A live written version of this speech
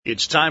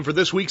It's time for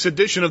this week's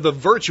edition of the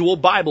Virtual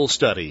Bible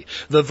Study.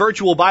 The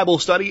Virtual Bible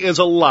Study is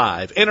a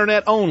live,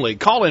 internet-only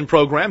call-in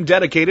program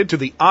dedicated to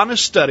the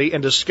honest study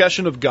and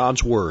discussion of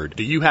God's Word.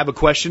 Do you have a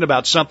question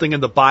about something in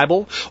the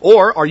Bible?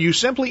 Or are you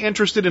simply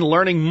interested in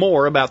learning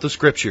more about the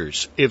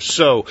Scriptures? If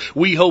so,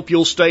 we hope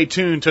you'll stay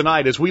tuned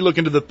tonight as we look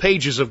into the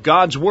pages of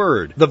God's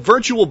Word. The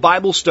Virtual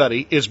Bible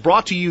Study is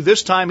brought to you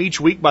this time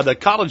each week by the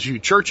College View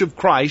Church of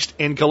Christ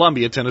in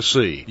Columbia,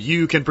 Tennessee.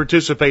 You can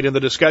participate in the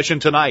discussion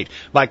tonight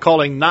by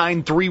calling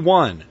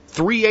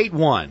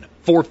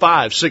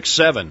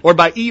 931-381-4567 or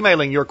by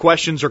emailing your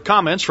questions or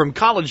comments from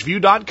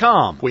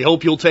collegeview.com. We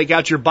hope you'll take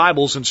out your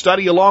Bibles and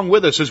study along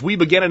with us as we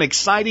begin an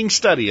exciting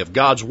study of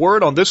God's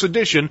Word on this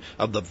edition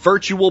of the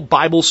Virtual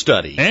Bible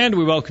Study. And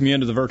we welcome you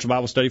into the Virtual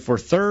Bible Study for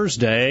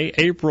Thursday,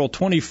 April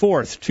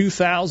 24th,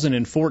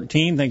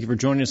 2014. Thank you for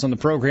joining us on the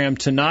program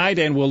tonight,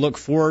 and we'll look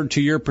forward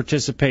to your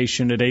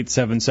participation at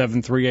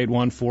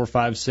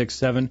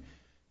 877-381-4567.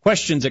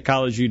 Questions at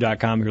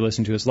collegeview.com. You're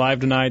listening to us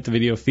live tonight. The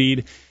video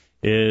feed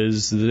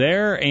is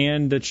there,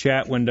 and the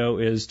chat window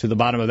is to the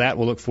bottom of that.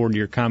 We'll look forward to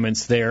your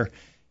comments there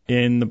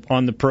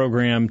on the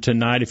program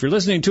tonight. If you're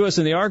listening to us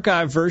in the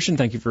archive version,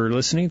 thank you for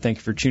listening. Thank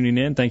you for tuning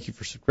in. Thank you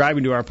for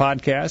subscribing to our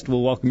podcast.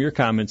 We'll welcome your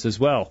comments as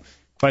well.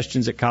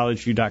 Questions at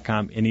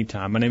collegeview.com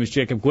anytime. My name is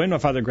Jacob Gwynn. My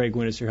father, Greg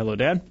Gwynn, is here. Hello,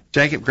 Dad.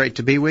 Jacob, great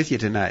to be with you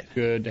tonight.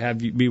 Good to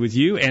be with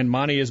you. And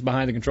Monty is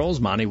behind the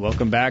controls. Monty,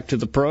 welcome back to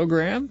the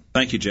program.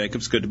 Thank you, Jacob.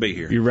 It's good to be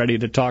here. You ready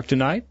to talk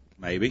tonight?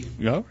 Maybe.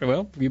 Oh,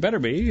 well, you better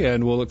be,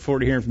 and we'll look forward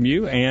to hearing from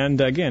you.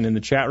 And, again, in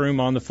the chat room,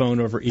 on the phone,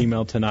 over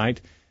email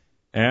tonight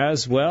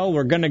as well.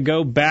 We're going to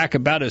go back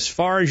about as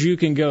far as you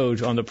can go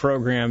on the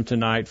program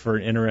tonight for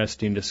an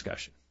interesting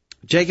discussion.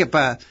 Jacob,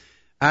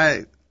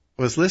 I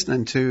was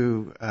listening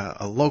to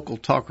a local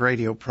talk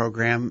radio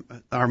program.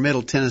 Our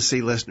Middle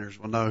Tennessee listeners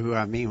will know who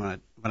I mean when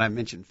I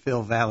mention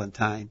Phil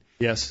Valentine.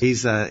 Yes.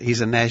 He's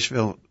a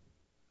Nashville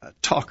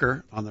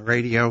talker on the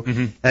radio.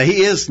 Mm-hmm.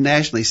 He is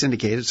nationally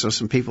syndicated, so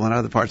some people in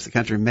other parts of the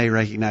country may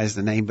recognize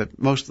the name, but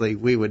mostly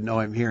we would know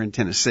him here in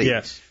Tennessee.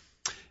 Yes.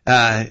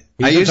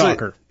 He's a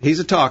talker. He's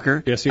a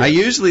talker. Yes, he is. I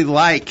usually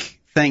like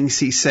things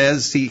he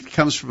says. He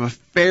comes from a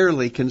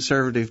fairly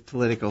conservative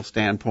political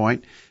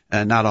standpoint.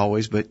 Not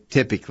always, but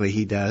typically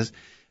he does.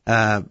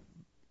 But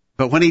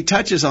when he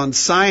touches on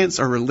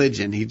science or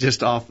religion, he's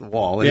just off the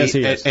wall. And yes,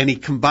 he is. And he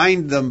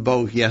combined them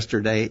both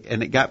yesterday,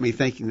 and it got me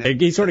thinking that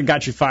he sort of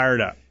got you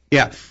fired up.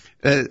 Yeah.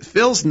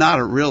 Phil's not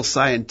a real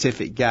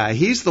scientific guy.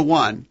 He's the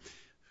one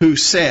who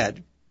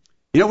said,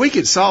 we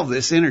could solve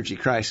this energy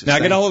crisis. Now,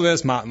 get all of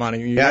this,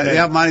 Monty.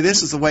 Yeah, Monty,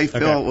 this is the way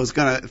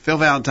Phil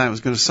Valentine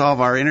was going to solve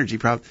our energy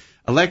problem.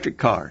 Electric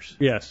cars.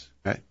 Yes.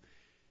 Right.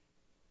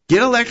 Get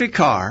an electric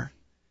car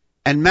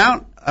and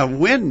mount a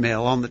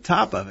windmill on the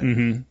top of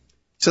it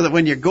so that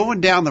when you're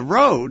going down the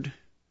road,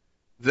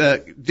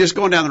 just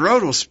going down the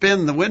road will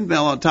spin the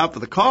windmill on top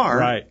of the car,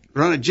 right.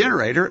 Run a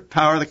generator,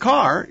 power the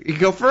car, you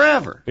go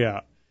forever.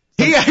 Yeah.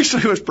 He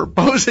actually was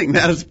proposing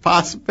that as a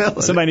possibility.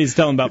 Somebody needs to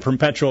tell him about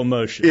perpetual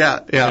motion.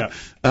 Yeah.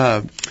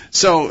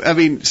 So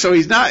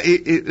he's not,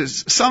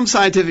 some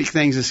scientific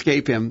things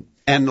escape him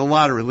and a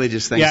lot of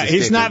religious things escape him. Yeah,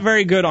 he's not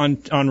very good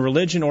on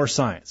religion or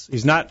science.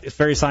 He's not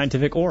very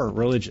scientific or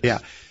religious. Yeah.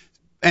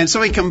 And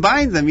so he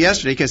combined them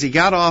yesterday because he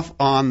got off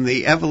on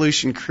the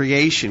evolution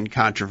creation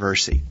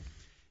controversy.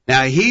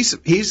 Now, he's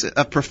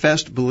a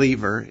professed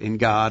believer in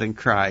God and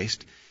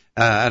Christ.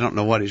 I don't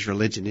know what his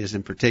religion is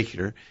in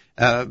particular.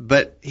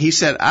 But he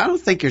said, I don't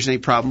think there's any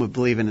problem with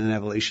believing in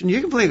evolution. You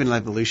can believe in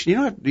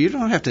evolution. You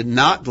don't have to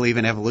not believe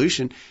in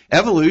evolution.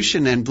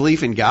 Evolution and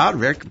belief in God are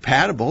very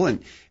compatible.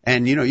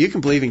 And you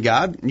can believe in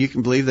God and you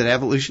can believe that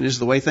evolution is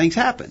the way things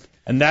happen.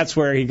 And that's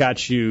where he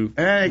got you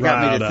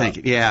got me to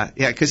think. Yeah,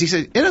 because he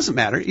said, it doesn't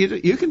matter.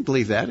 You can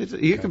believe that.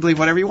 You can believe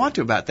whatever you want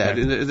to about that.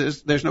 Okay.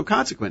 There's no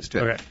consequence to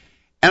it. Okay.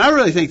 And I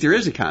really think there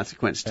is a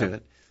consequence to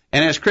it.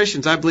 And as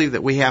Christians, I believe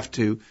that we have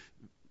to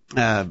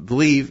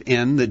believe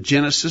in the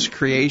Genesis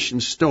creation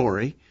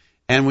story,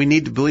 and we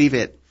need to believe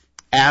it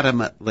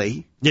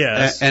adamantly.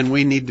 Yes. And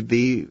we need to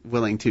be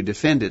willing to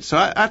defend it. So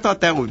I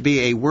thought that would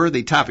be a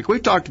worthy topic.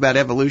 We've talked about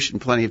evolution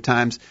plenty of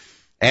times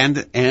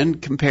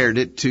and compared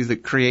it to the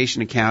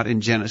creation account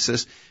in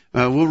Genesis.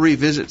 We'll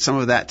revisit some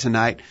of that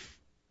tonight.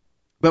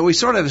 But we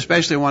sort of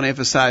especially want to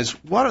emphasize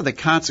what are the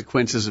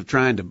consequences of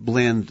trying to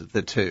blend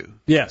the two.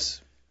 Yes.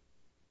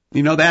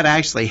 That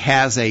actually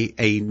has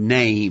a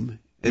name.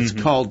 It's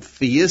called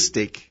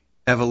theistic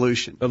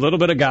evolution. A little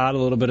bit of God, a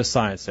little bit of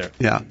science there.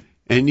 Yeah.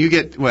 And you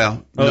get,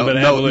 no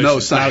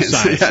science.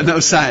 No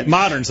science.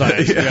 Modern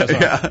science.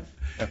 Yeah.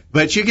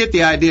 But you get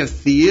the idea of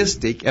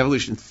theistic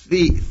evolution.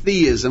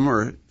 Theism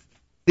or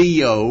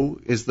theo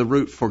is the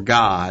root for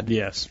God.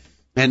 Yes.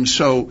 And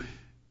so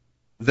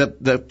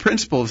the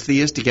principle of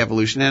theistic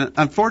evolution, and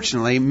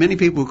unfortunately many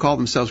people who call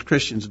themselves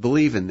Christians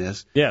believe in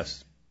this.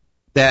 Yes.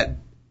 That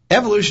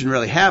evolution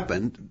really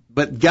happened,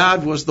 but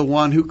God was the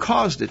one who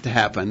caused it to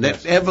happen.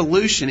 That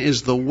evolution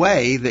is the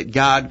way that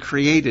God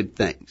created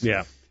things.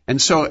 Yeah.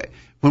 And so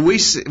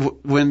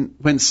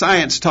when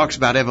science talks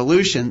about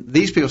evolution,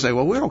 these people say,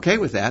 well, we're okay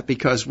with that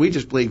because we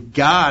just believe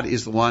God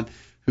is the one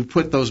who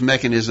put those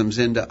mechanisms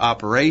into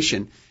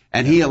operation.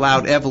 And he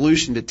allowed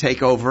evolution to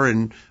take over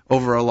and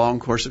over a long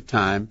course of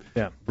time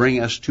bring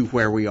us to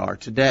where we are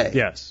today.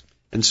 Yes.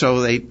 And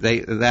so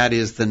that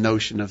is the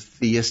notion of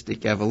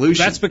theistic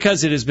evolution. That's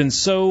because it has been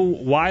so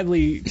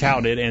widely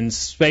touted and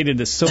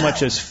stated as so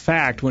much as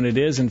fact when it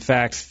is, in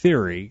fact,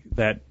 theory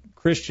that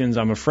Christians,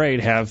 I'm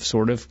afraid, have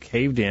sort of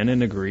caved in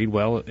and agreed,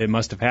 well, it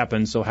must have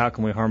happened, so how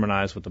can we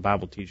harmonize what the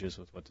Bible teaches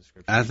with what the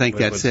Scripture I think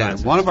that's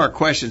it. One of our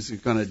questions is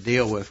going to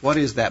deal with what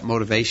is that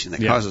motivation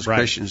that causes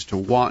Christians to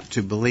want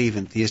to believe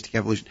in theistic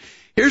evolution.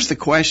 Here's the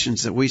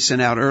questions that we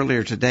sent out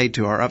earlier today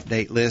to our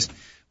update list.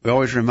 We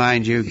always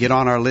remind you, get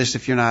on our list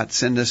if you're not.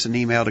 Send us an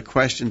email to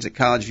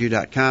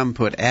questions@collegeview.com.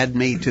 Put add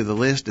me to the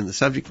list in the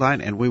subject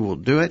line, and we will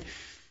do it.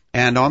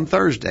 And on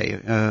Thursday,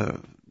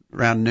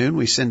 around noon,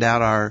 we send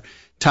out our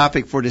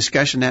topic for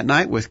discussion that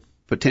night with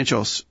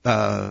potential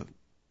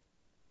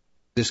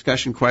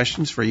discussion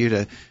questions for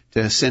you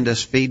to send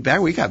us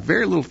feedback. We got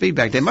very little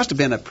feedback. It must have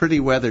been a pretty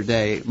weather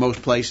day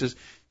most places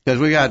because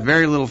we got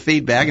very little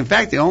feedback. In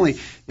fact, the only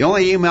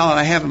email that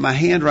I have in my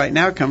hand right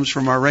now comes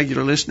from our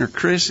regular listener,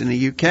 Chris, in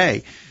the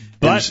UK.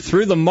 But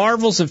through the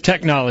marvels of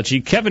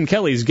technology, Kevin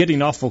Kelly's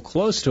getting awful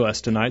close to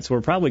us tonight, so we're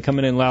probably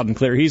coming in loud and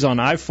clear. He's on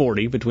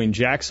I-40 between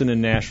Jackson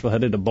and Nashville,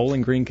 headed to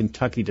Bowling Green,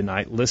 Kentucky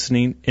tonight,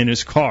 listening in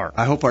his car.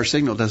 I hope our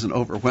signal doesn't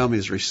overwhelm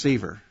his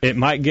receiver. It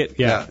might get,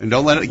 and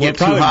don't let it get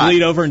too hot. We'll probably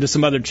bleed over into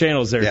some other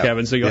channels there,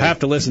 Kevin, so you'll have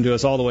to listen to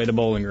us all the way to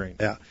Bowling Green.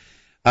 Yeah.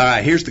 All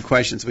right, here's the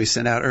questions we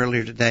sent out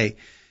earlier today.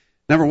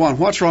 Number one,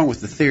 what's wrong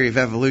with the theory of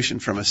evolution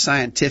from a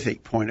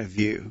scientific point of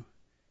view?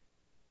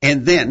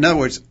 And then, in other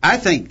words, I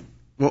think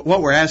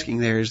what we're asking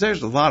there is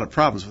there's a lot of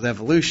problems with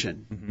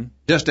evolution,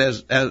 just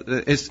as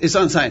it's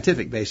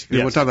unscientific, basically.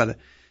 Yes. We'll talk about that.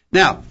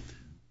 Now,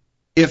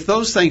 if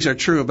those things are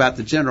true about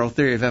the general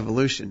theory of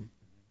evolution,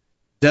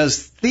 does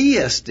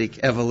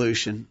theistic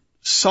evolution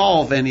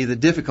solve any of the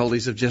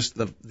difficulties of just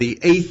the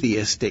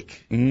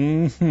atheistic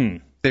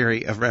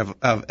theory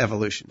of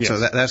evolution? Yes. So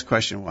that's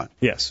question one.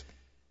 Yes.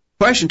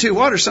 Question two,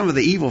 what are some of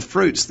the evil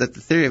fruits that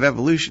the theory of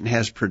evolution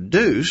has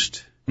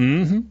produced?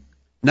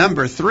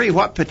 Number three,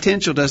 what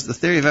potential does the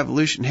theory of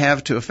evolution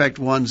have to affect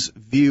one's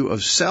view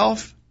of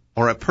self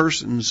or a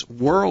person's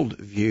world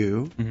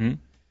view?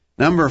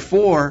 Number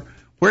four,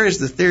 where is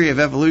the theory of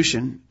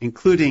evolution,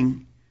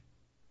 including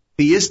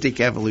theistic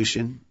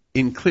evolution,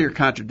 in clear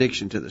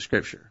contradiction to the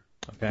Scripture?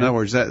 Okay. In other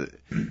words,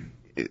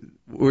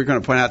 we're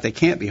going to point out they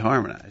can't be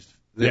harmonized.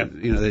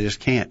 They just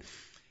can't.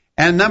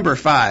 And number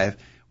five,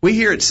 we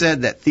hear it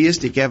said that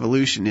theistic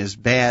evolution is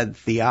bad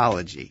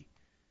theology.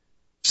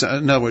 So,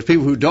 in other words,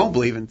 people who don't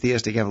believe in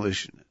theistic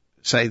evolution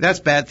say that's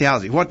bad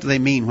theology. What do they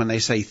mean when they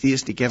say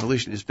theistic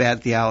evolution is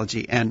bad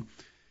theology? And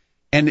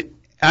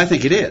I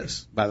think it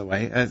is, by the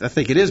way. I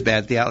think it is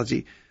bad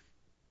theology.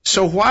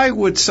 So why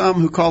would some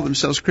who call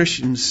themselves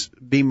Christians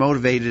be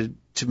motivated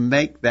to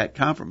make that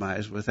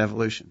compromise with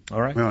evolution?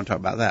 All right. We want to talk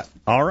about that.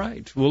 All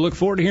right. We'll look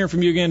forward to hearing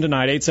from you again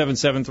tonight,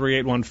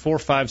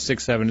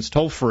 877-381-4567. It's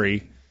toll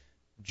free.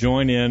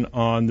 Join in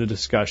on the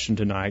discussion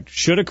tonight.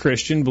 Should a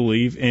Christian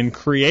believe in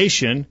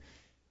creation?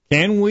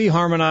 Can we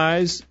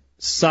harmonize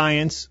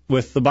science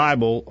with the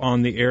Bible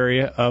on the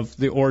area of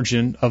the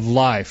origin of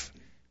life?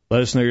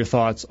 Let us know your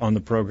thoughts on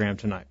the program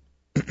tonight.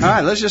 All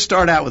right, let's just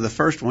start out with the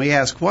first one. We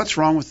ask, what's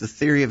wrong with the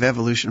theory of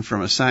evolution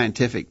from a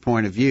scientific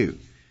point of view?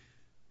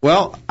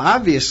 Well,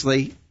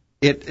 obviously,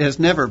 it has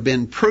never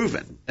been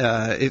proven.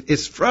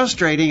 It's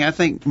frustrating. I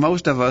think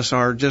most of us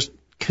are just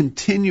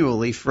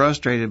continually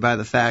frustrated by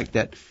the fact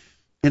that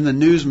in the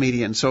news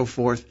media and so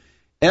forth,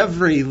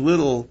 every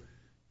little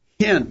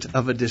hint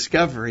of a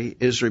discovery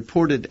is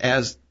reported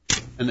as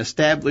an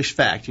established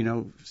fact.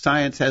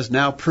 Science has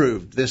now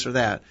proved this or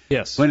that.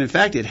 Yes. When in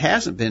fact it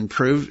hasn't been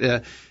proved.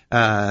 I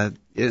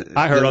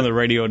heard on the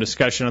radio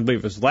discussion, I believe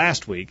it was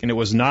last week, and it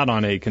was not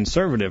on a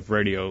conservative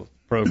radio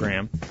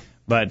program,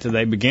 but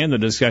they began the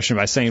discussion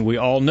by saying we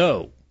all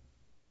know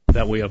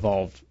that we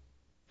evolved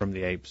from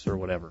the apes or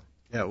whatever.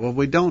 Yeah, well,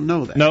 we don't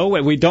know that. No,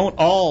 we don't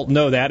all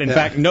know that. In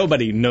fact,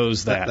 nobody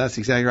knows that. That's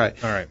exactly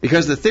right. All right.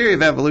 Because the theory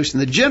of evolution,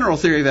 the general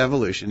theory of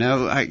evolution,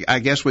 now I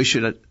guess we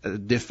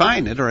should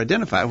define it or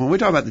identify it. When we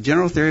talk about the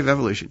general theory of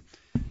evolution,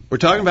 we're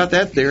talking about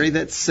that theory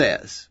that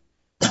says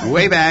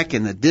way back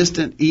in the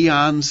distant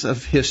eons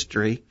of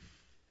history,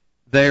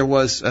 there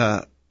was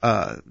no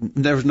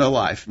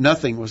life.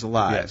 Nothing was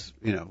alive.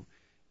 Yes.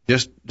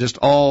 Just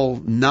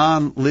all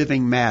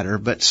non-living matter,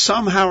 but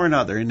somehow or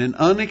another, in an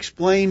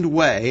unexplained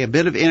way, a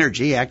bit of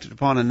energy acted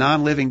upon a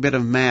non-living bit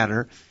of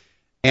matter,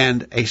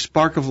 and a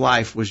spark of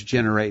life was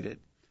generated.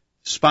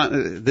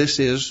 This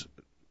is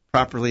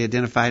properly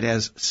identified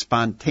as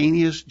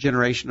spontaneous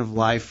generation of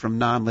life from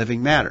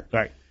non-living matter.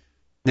 Right.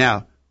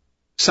 Now,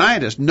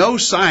 no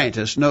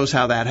scientist knows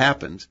how that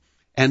happens.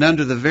 And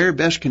under the very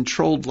best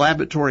controlled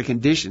laboratory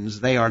conditions,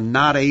 they are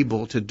not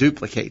able to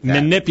duplicate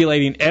that.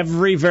 Manipulating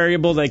every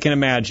variable they can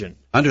imagine.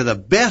 Under the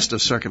best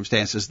of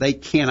circumstances, they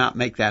cannot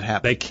make that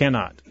happen. They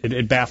cannot.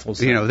 It baffles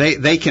them.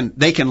 They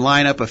can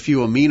line up a few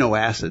amino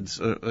acids,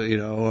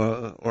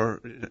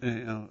 or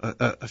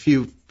a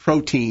few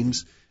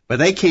proteins, but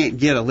they can't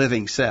get a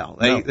living cell.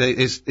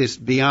 It's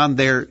beyond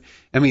their.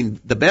 I mean,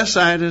 the best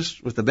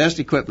scientists with the best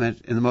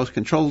equipment in the most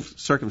controlled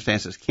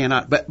circumstances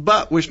cannot.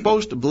 But we're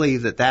supposed to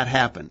believe that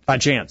happened by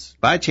chance,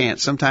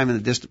 sometime in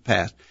the distant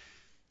past.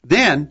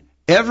 Then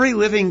every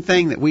living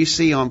thing that we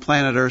see on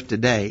planet Earth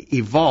today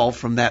evolved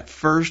from that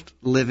first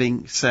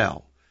living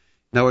cell.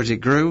 In other words,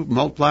 it grew,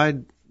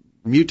 multiplied,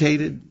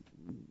 mutated,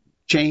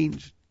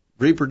 changed,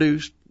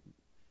 reproduced.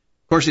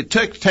 Of course, it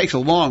takes a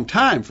long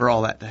time for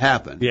all that to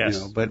happen.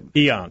 Yes, but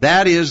eons.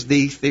 That is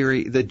the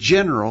theory, the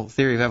general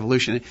theory of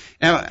evolution.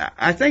 Now,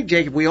 I think,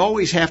 Jacob, we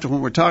always have to, when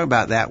we're talking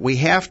about that, we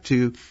have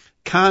to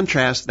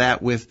contrast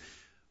that with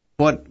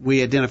what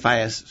we identify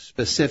as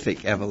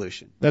specific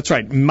evolution. That's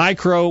right.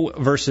 Micro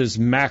versus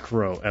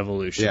macro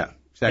evolution. Yeah,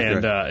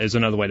 exactly. And is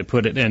another way to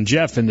put it. And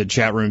Jeff in the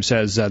chat room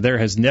says there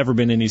has never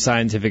been any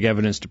scientific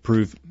evidence to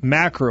prove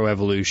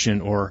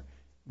macroevolution or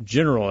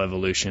general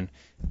evolution.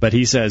 But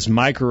he says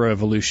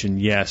microevolution,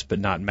 yes, but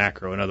not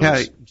macro. In other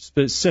words,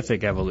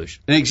 specific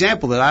evolution. An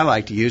example that I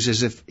like to use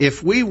is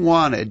if we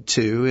wanted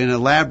to, in a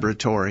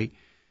laboratory,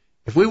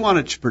 if we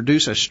wanted to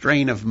produce a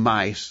strain of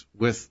mice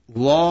with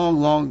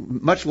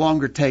much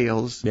longer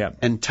tails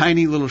and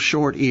tiny little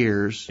short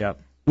ears,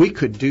 we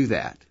could do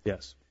that.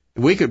 Yes.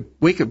 We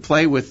could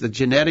play with the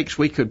genetics.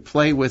 We could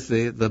play with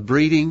the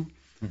breeding,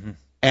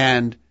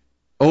 and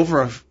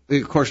of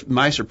course,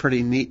 mice are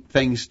pretty neat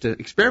things to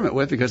experiment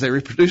with because they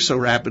reproduce so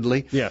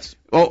rapidly. Yes.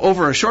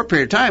 Over a short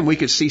period of time, we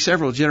could see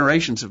several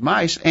generations of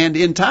mice, and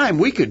in time,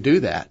 we could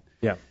do that.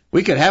 Yeah.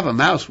 We could have a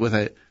mouse with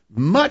a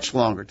much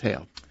longer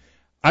tail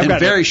and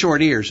very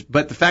short ears,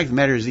 but the fact of the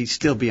matter is he'd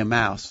still be a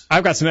mouse.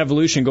 I've got some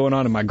evolution going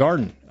on in my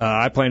garden.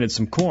 I planted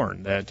some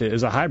corn that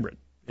is a hybrid.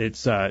 It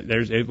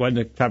wasn't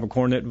the type of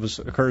corn that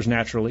occurs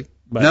naturally.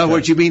 But, no,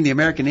 what you mean the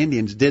American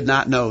Indians did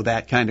not know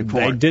that kind of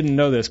corn. They didn't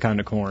know this kind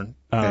of corn.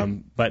 Okay.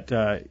 But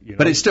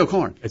it's still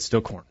corn. It's still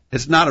corn.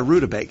 It's not a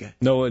rutabaga.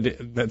 No,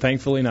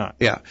 thankfully not.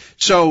 Yeah.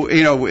 So,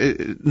 in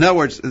other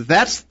words,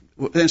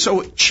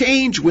 so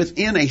change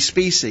within a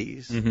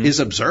species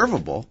is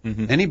observable.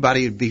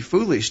 Anybody would be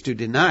foolish to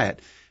deny it.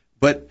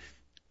 But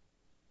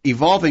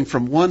evolving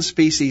from one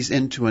species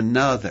into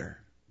another,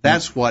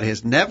 that's what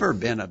has never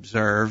been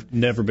observed.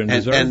 Never been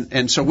observed.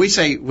 And so we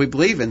say we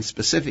believe in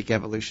specific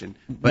evolution,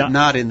 but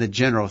not in the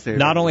general theory.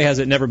 Not only has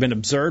it never been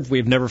observed, we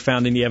have never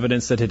found any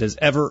evidence that it has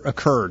ever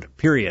occurred,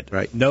 period.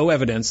 Right. No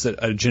evidence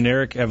that a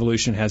generic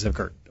evolution has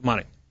occurred.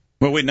 Monty.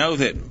 Well, we know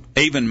that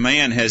even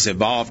man has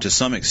evolved to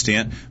some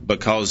extent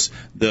because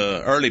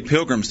the early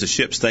pilgrims, the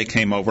ships they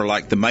came over,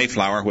 like the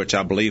Mayflower, which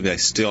I believe they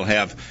still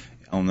have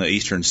on the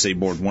eastern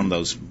seaboard, one of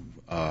those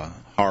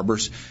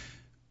harbors,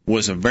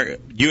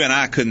 you and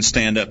I couldn't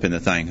stand up in the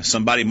thing.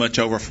 Somebody much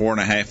over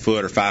 4.5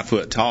 foot or 5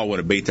 foot tall would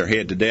have beat their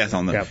head to death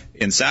on the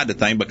inside the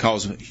thing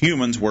because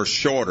humans were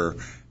shorter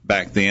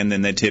back then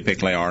than they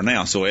typically are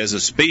now. So as a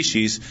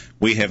species,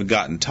 we have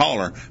gotten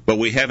taller, but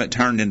we haven't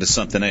turned into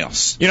something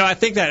else. I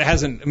think that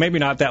hasn't, maybe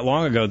not that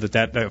long ago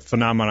that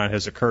phenomenon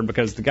has occurred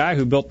because the guy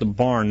who built the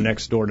barn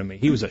next door to me,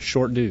 he was a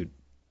short dude.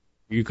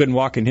 You couldn't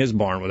walk in his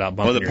barn without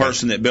bumping your head. Well, the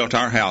person that built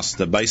our house,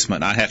 the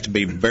basement, I have to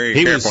be very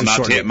careful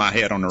not to hit my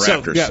head on the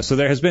rafters. So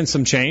there has been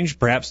some change.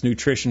 Perhaps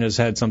nutrition has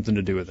had something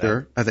to do with that.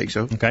 Sure, I think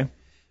so. Okay.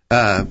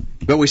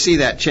 But we see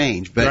that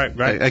change. But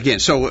right. Again,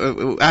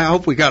 so I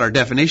hope we got our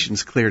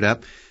definitions cleared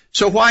up.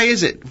 So why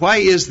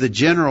is the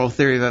general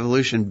theory of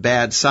evolution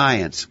bad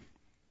science?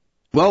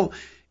 Well,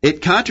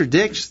 it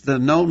contradicts the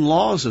known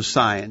laws of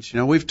science.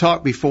 We've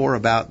talked before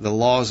about the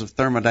laws of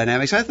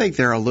thermodynamics. I think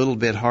they're a little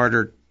bit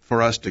harder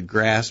for us to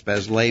grasp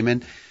as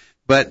laymen.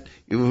 But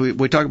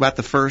we talk about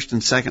the first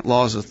and second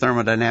laws of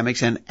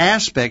thermodynamics, and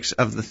aspects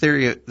of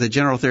the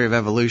general theory of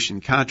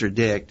evolution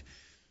contradict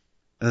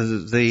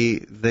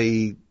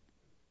the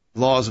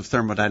laws of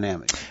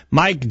thermodynamics.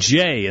 Mike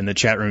J. in the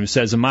chat room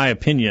says, in my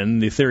opinion,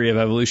 the theory of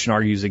evolution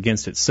argues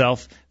against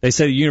itself. They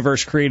say the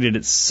universe created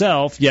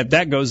itself, yet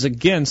that goes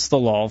against the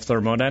law of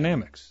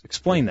thermodynamics.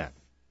 Explain that.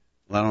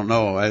 Well, I don't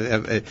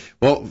know.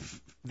 Well,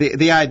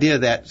 the idea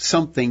that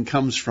something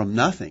comes from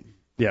nothing,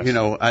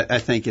 I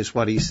think is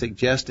what he's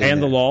suggesting.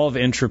 And the law of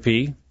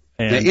entropy.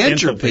 And the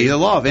entropy, the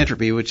law of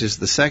entropy, which is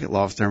the second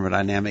law of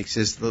thermodynamics,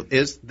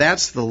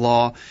 that's the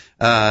law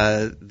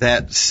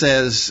that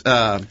says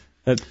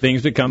that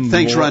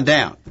things run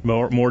down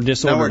more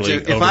disorderly. In other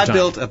words, if I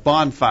built a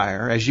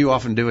bonfire, as you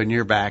often do in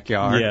your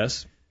backyard,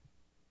 yes,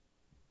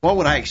 what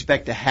would I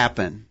expect to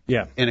happen?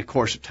 In a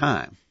course of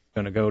time?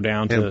 Going to go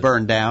down it'll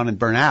burn down and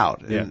burn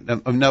out. Yeah.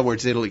 In other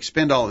words, it'll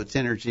expend all its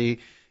energy.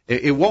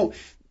 It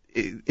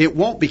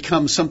won't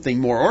become something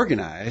more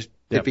organized.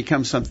 It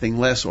becomes something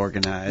less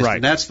organized. Right.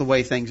 And that's the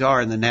way things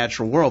are in the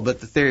natural world.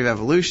 But the theory of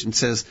evolution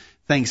says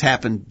things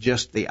happen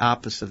just the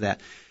opposite of that.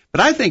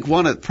 But I think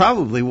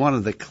probably one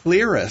of the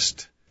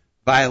clearest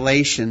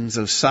violations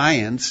of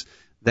science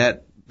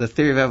that the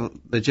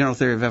general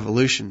theory of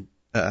evolution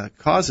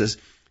causes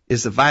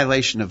is the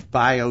violation of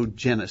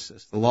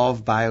biogenesis, the law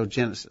of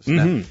biogenesis.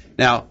 Mm-hmm.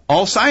 Now,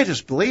 all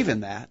scientists believe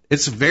in that.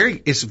 It's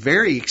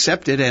very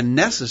accepted and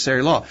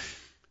necessary law.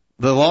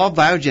 the law of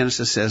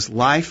biogenesis says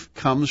life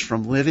comes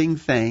from living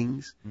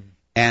things,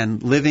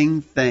 and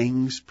living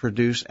things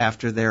produce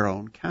after their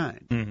own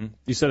kind. Mm-hmm.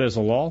 You said there's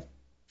a law?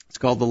 It's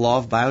called the law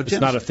of biogenesis.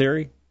 It's not a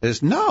theory?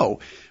 No.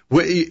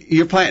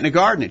 You're planting a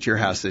garden at your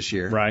house this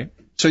year. Right.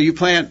 So you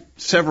plant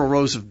several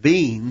rows of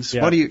beans.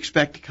 Yeah. What do you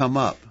expect to come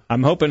up?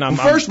 I'm hoping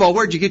first of all,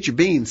 where'd you get your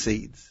bean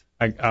seeds?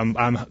 They came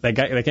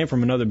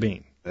from another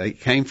bean. They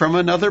came from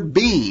another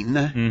bean.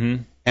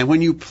 Mm-hmm. And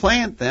when you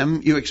plant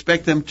them, you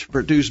expect them to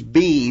produce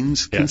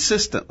beans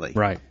consistently.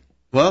 Right.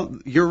 Well,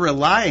 you're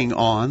relying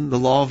on the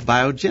law of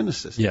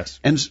biogenesis. Yes.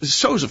 And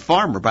so is a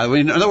farmer, by the way.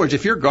 In other words,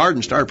 if your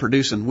garden started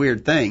producing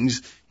weird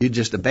things, you'd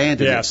just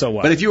abandon it. Yeah, so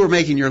what? But if you were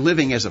making your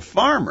living as a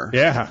farmer,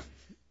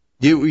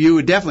 you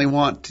would definitely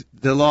want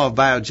the law of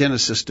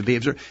biogenesis to be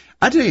observed.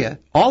 I tell you,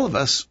 all of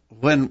us,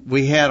 when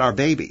we had our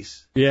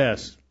babies,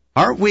 yes,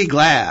 aren't we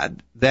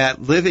glad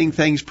that living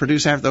things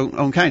produce after their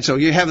own kind? So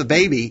you have a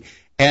baby,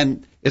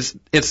 and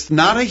it's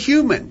not a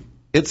human.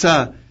 It's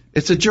a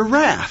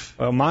giraffe.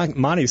 Well,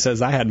 Monty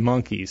says I had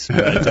monkeys,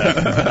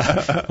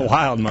 but,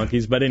 wild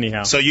monkeys. But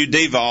anyhow, so you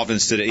devolved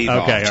instead of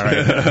evolved. Okay, all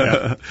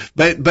right.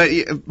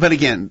 Yeah. But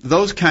again,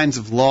 those kinds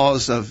of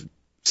laws of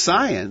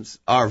science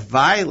are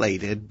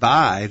violated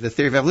by the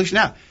theory of evolution.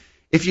 Now,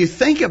 if you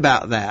think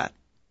about that,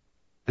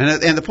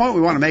 and the point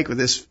we want to make with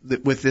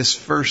this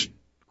first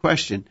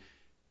question,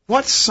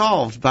 what's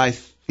solved by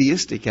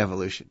theistic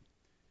evolution?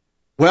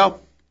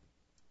 Well,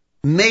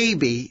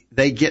 maybe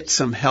they get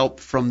some help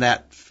from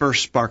that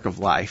first spark of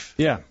life.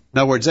 Yeah. In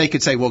other words, they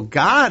could say, well,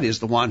 God is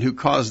the one who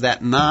caused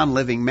that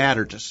non-living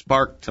matter to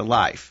spark to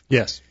life.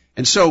 Yes.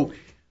 And so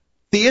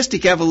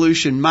theistic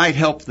evolution might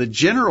help the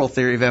general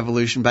theory of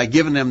evolution by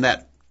giving them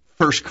that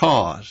first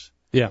cause.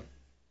 Yeah.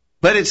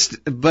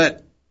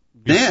 But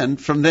then,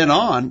 from then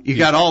on, you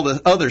got all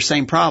the other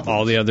same problems.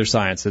 All the other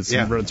science.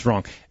 It's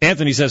wrong.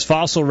 Anthony says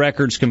fossil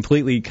records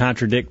completely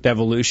contradict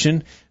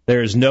evolution.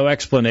 There is no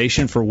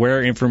explanation for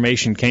where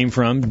information came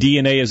from.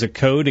 DNA is a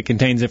code. It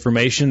contains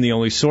information. The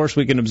only source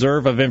we can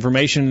observe of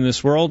information in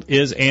this world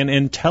is an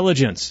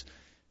intelligence.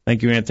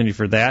 Thank you, Anthony,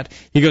 for that.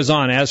 He goes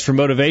on, as for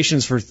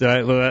motivations for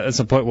that's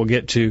a point we'll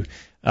get to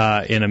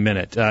in a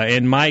minute.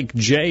 And Mike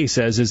J.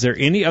 says, is there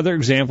any other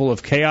example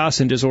of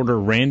chaos and disorder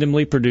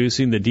randomly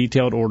producing the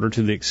detailed order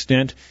to the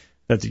extent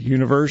that the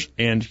universe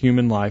and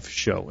human life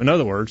show? In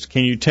other words,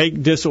 can you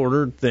take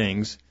disordered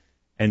things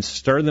and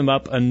stir them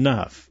up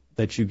enough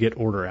that you get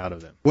order out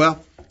of them?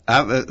 Well,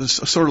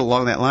 sort of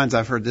along that lines,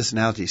 I've heard this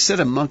analogy. Sit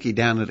a monkey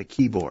down at a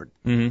keyboard.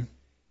 Mm-hmm.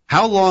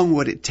 How long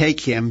would it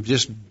take him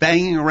just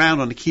banging around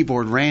on the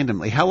keyboard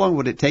randomly? How long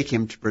would it take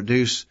him to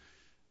produce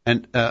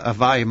a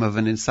volume of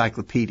an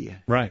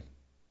encyclopedia? Right.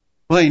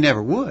 Well, he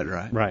never would,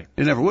 right? Right.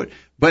 He never would.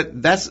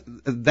 But that's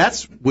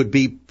would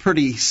be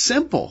pretty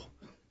simple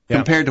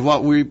compared to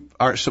what we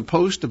are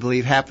supposed to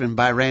believe happened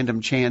by random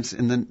chance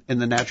in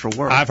the natural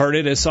world. I've heard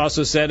it. It's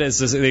also said as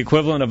the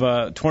equivalent of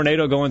a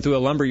tornado going through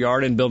a lumber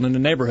yard and building a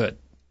neighborhood.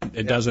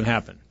 It doesn't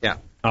happen. Yeah.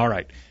 All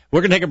right. We're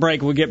going to take a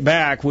break. When we get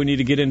back, we need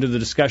to get into the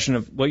discussion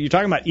of, well, you're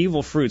talking about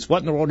evil fruits. What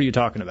in the world are you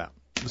talking about?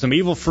 Some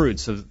evil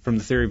fruits from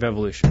the theory of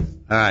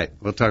evolution. All right.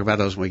 We'll talk about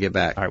those when we get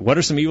back. All right. What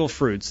are some evil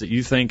fruits that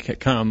you think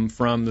come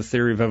from the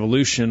theory of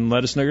evolution?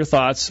 Let us know your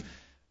thoughts.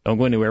 Don't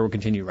go anywhere. We'll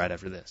continue right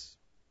after this.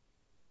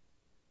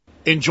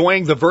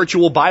 Enjoying the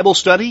virtual Bible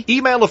study?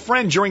 Email a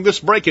friend during this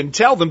break and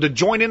tell them to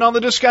join in on the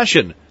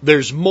discussion.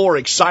 There's more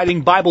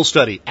exciting Bible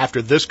study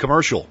after this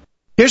commercial.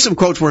 Here's some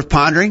quotes worth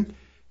pondering.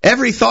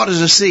 Every thought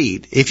is a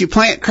seed. If you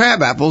plant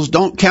crab apples,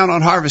 don't count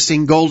on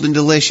harvesting golden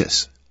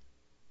delicious.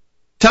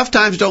 Tough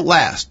times don't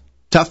last.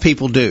 Tough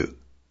people do.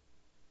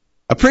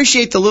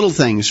 Appreciate the little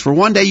things, for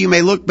one day you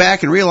may look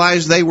back and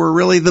realize they were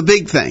really the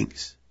big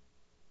things.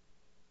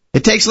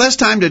 It takes less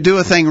time to do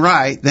a thing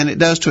right than it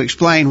does to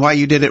explain why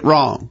you did it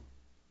wrong.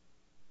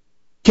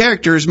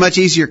 Character is much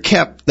easier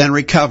kept than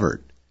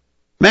recovered.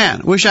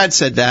 Man, wish I'd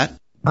said that.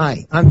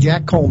 Hi, I'm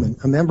Jack Coleman,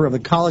 a member of the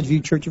College View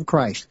Church of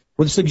Christ,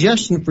 with a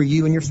suggestion for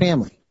you and your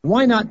family.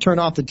 Why not turn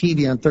off the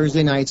TV on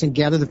Thursday nights and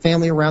gather the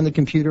family around the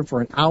computer for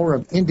an hour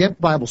of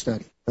in-depth Bible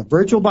study? The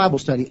virtual Bible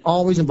study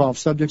always involves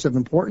subjects of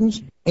importance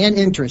and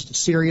interest to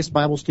serious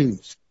Bible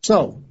students.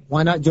 So,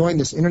 why not join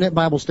this Internet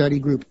Bible study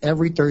group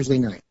every Thursday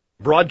night?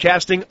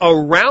 Broadcasting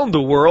around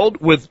the world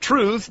with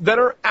truths that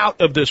are out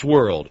of this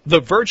world.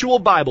 The virtual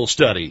Bible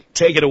study.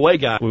 Take it away,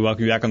 guys. We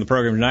welcome you back on the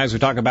program tonight as we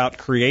talk about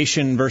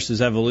creation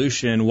versus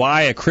evolution.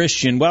 Why a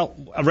Christian? Well,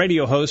 a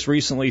radio host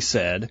recently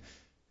said,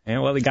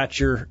 and well, he got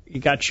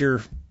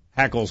your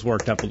hackles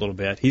worked up a little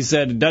bit. He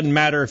said it doesn't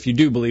matter if you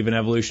do believe in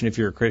evolution if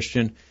you're a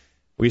Christian.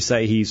 We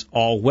say he's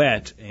all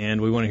wet, and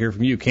we want to hear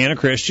from you. Can a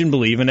Christian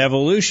believe in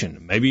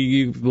evolution? Maybe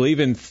you believe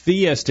in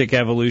theistic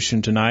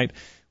evolution tonight.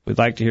 We'd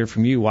like to hear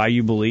from you why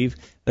you believe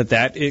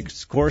that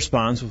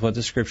corresponds with what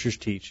the Scriptures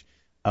teach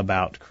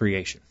about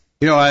creation.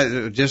 You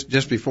know,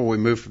 just before we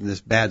move from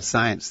this bad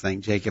science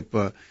thing, Jacob,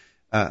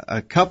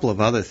 a couple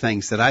of other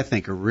things that I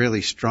think are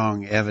really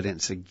strong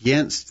evidence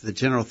against the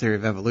general theory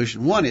of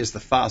evolution. One is the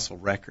fossil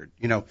record.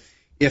 You know,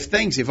 if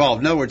things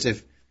evolve, in other words,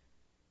 if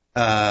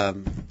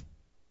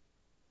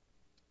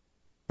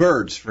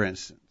birds, for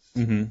instance,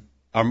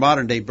 our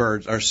modern-day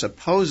birds, are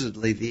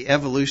supposedly the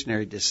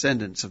evolutionary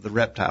descendants of the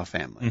reptile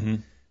family.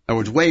 In other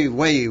words,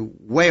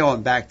 way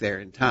on back there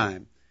in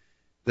time,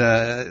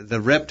 the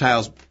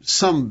reptiles,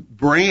 some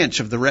branch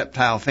of the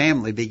reptile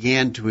family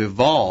began to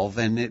evolve,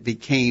 and it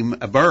became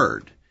a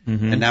bird.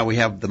 And now we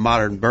have the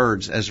modern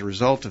birds as a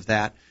result of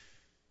that.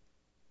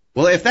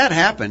 Well, if that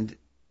happened,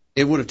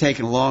 it would have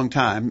taken a long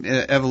time.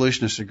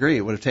 Evolutionists agree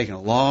it would have taken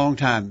a long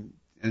time,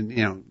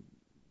 and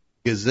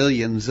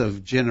gazillions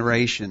of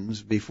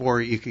generations before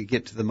you could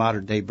get to the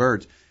modern day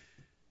birds.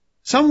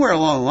 Somewhere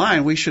along the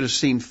line, we should have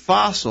seen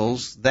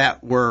fossils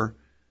that were,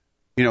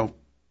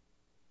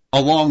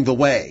 along the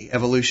way,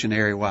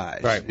 evolutionary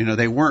wise. Right.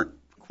 They weren't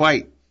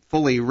quite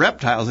fully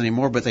reptiles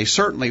anymore, but they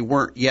certainly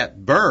weren't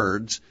yet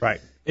birds.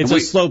 Right. It's a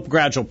slow,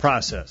 gradual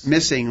process.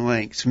 Missing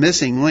links.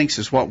 Missing links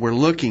is what we're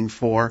looking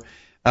for.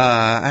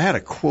 I had a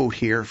quote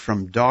here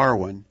from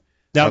Darwin.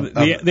 Now,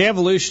 the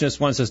evolutionist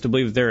wants us to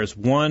believe that there is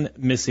one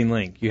missing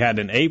link. You had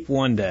an ape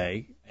one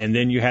day, and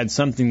then you had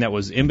something that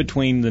was in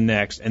between the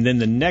next, and then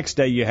the next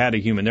day you had a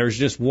human. There was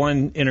just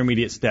one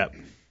intermediate step.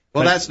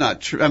 Well, that's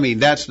not true. I don't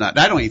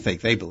even think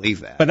they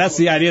believe that. But that's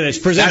the idea that's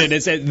presented.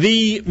 It's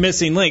the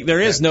missing link. There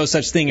is no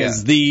such thing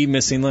as the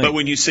missing link. But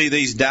when you see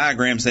these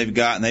diagrams they've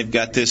got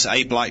this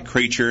ape-like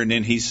creature, and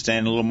then he's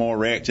standing a little more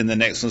erect, and the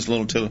next one's a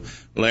little too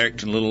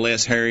erect and a little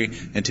less hairy,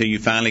 until you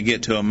finally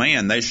get to a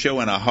man. They're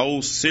showing a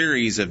whole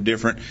series of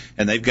different,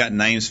 and they've got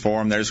names for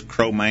them. There's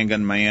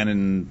Cro-Magnon man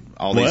and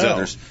all these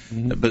others.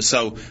 But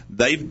so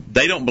they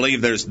don't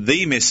believe there's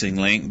the missing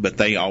link, but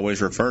they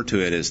always refer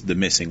to it as the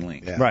missing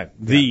link. Yeah. Right.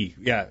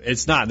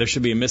 It's not. There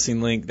should be a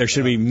missing link. There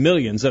should be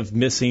millions of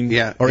missing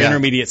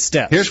intermediate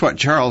steps. Here's what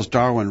Charles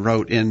Darwin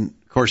wrote in,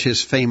 of course,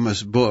 his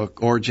famous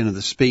book, Origin of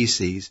the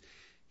Species.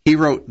 He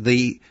wrote,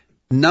 the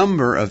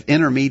number of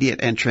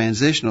intermediate and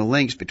transitional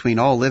links between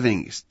all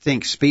living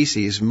extinct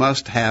species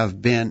must have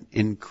been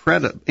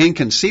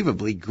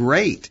inconceivably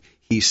great,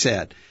 he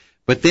said.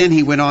 But then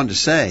he went on to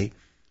say,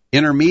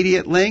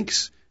 intermediate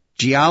links,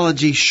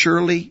 geology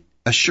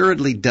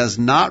assuredly does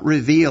not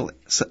reveal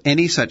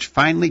any such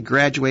finely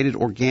graduated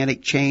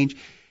organic change,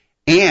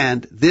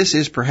 and this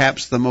is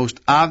perhaps the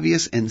most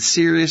obvious and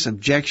serious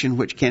objection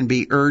which can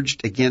be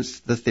urged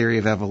against the theory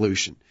of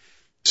evolution.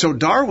 So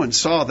Darwin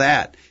saw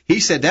that. He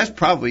said that's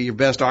probably your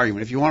best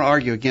argument. If you want to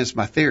argue against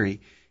my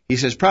theory, he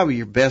says probably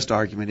your best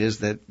argument is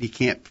that you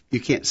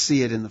can't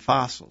see it in the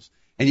fossils,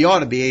 and you ought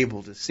to be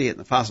able to see it in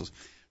the fossils.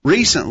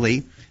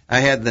 Recently, I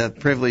had the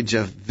privilege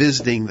of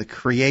visiting the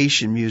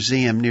Creation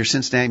Museum near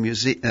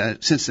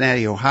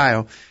Cincinnati,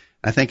 Ohio.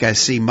 I think I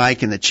see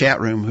Mike in the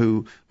chat room,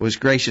 who was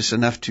gracious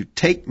enough to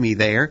take me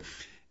there.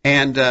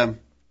 And one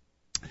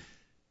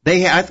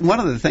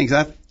of the things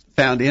I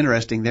found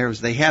interesting there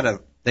was they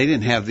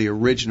didn't have the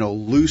original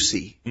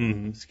Lucy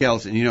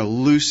skeleton.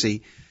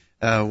 Lucy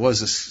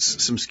was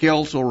some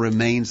skeletal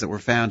remains that were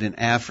found in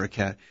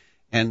Africa,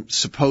 and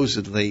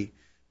supposedly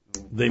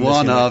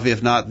one of,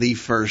 if not the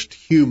first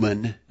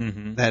human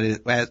that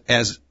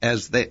is,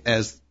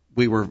 as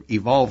we were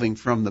evolving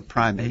from the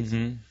primates.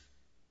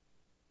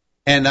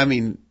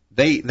 And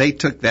they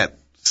took that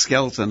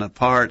skeleton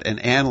apart and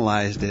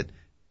analyzed it,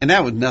 and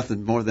that was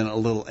nothing more than a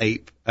little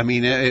ape.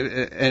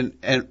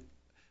 And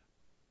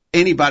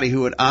anybody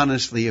who would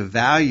honestly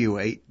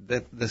evaluate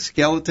the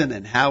skeleton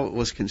and how it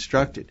was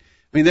constructed,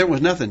 there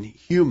was nothing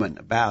human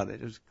about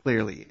it. It was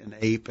clearly an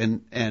ape,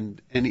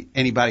 and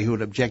anybody who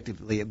would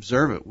objectively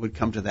observe it would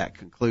come to that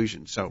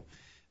conclusion. So,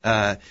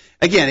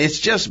 again, it's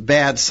just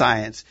bad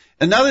science.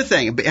 Another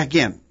thing,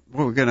 again,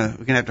 we're gonna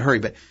have to hurry,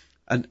 but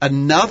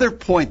another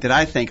point that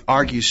I think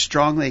argues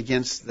strongly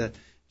against the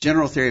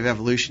general theory of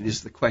evolution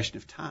is the question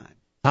of time.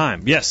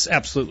 Time, yes,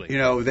 absolutely.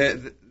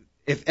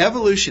 If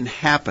evolution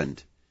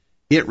happened,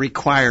 it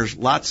requires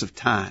lots of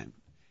time,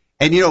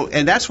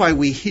 and that's why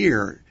we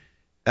hear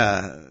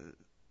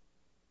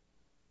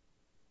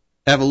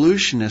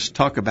evolutionists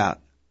talk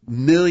about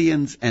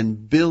millions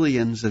and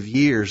billions of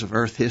years of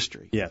Earth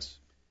history. Yes.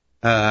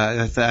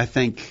 I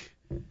think,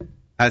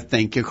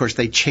 of course,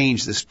 they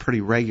change this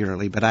pretty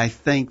regularly, but I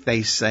think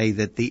they say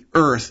that the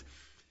Earth,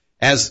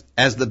 as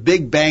the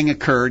Big Bang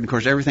occurred, and of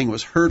course everything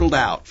was hurtled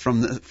out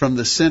from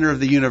the center of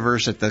the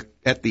universe at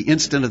the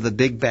instant of the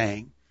Big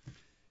Bang,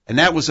 and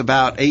that was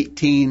about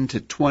 18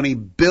 to 20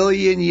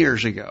 billion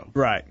years ago.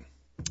 Right.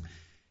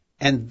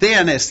 And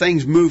then as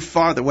things moved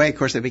farther away, of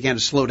course, they began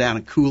to slow down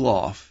and cool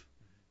off.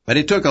 But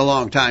it took a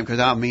long time because,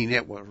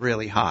 it was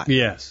really hot.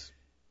 Yes.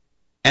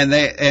 And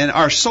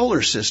our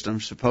solar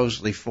system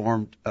supposedly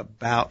formed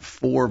about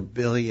 4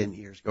 billion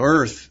years ago.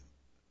 Earth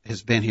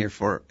has been here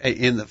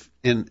in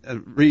a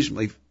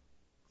reasonably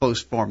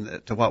close form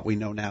to what we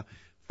know now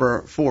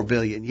for 4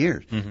 billion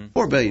years.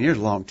 4 billion years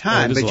is a long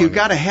time, but you've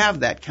got to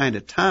have that kind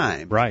of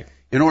time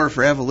in order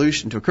for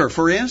evolution to occur.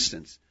 For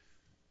instance,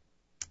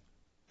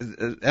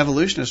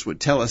 evolutionists would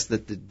tell us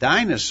that the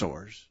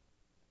dinosaurs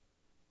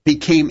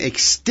became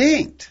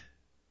extinct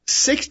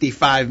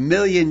 65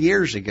 million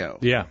years ago.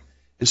 Yeah.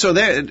 And so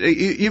there,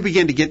 you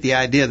begin to get the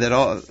idea that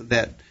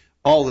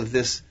all of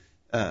this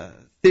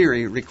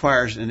theory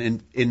requires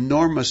an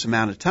enormous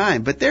amount of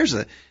time. But there's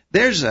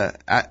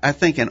I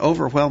think, an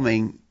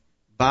overwhelming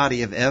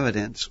body of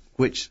evidence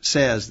which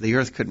says the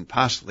earth couldn't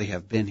possibly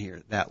have been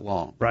here that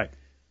long. Right.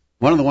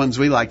 One of the ones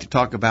we like to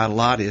talk about a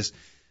lot is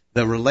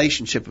the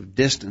relationship of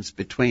distance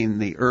between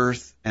the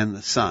earth and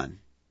the sun.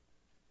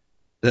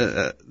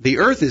 The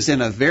earth is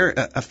in a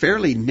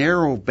fairly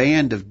narrow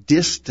band of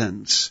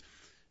distance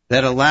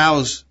that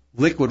allows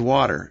liquid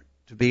water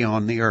to be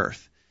on the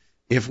earth.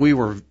 If we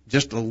were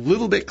just a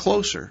little bit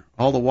closer,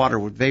 all the water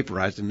would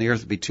vaporize and the earth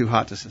would be too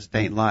hot to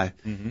sustain life.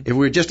 Mm-hmm. If we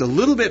were just a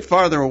little bit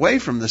farther away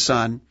from the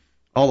sun,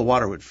 all the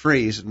water would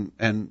freeze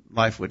and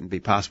life wouldn't be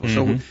possible.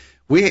 Mm-hmm. So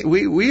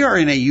we are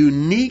in a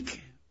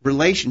unique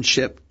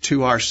relationship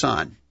to our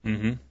sun.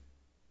 Mm-hmm.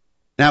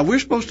 Now, we're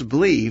supposed to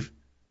believe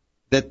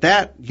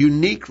that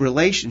unique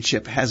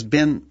relationship has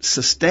been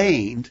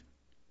sustained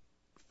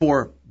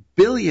for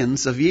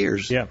billions of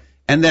years. Yeah.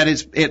 And that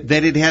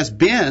it has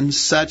been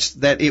such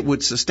that it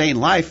would sustain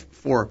life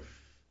for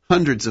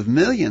hundreds of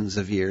millions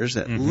of years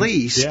at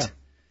least. Yeah.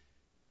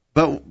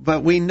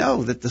 But we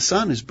know that the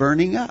sun is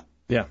burning up.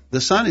 Yeah.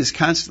 The sun is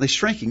constantly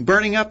shrinking,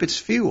 burning up its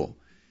fuel.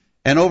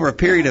 And over a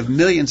period of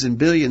millions and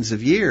billions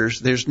of years,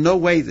 there's no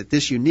way that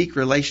this unique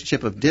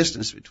relationship of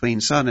distance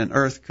between sun and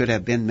earth could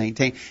have been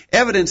maintained.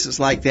 Evidences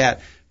like that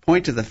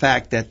point to the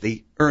fact that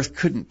the earth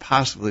couldn't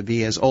possibly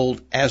be as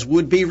old as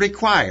would be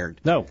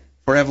required. No.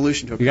 For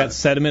evolution to occur. You got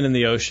sediment in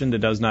the ocean that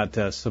does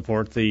not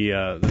support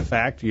the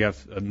fact. You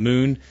have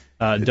moon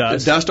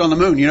dust. Dust on the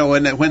moon. You know,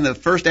 when the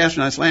first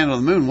astronauts landed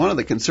on the moon, one of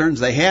the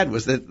concerns they had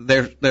was that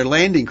their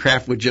landing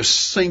craft would just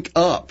sink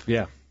up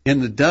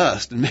in the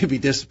dust and maybe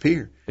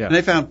disappear. Yeah. And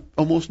they found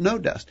almost no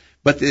dust.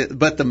 But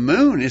the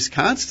moon is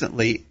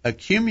constantly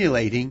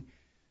accumulating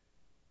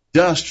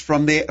dust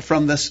from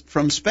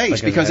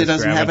space because it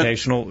doesn't have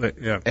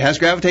it has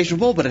gravitational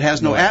pull, but it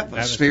has no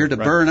atmosphere to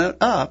burn it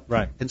up.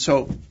 Right. And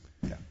so.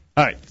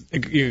 All right,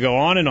 you go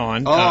on and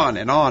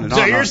on.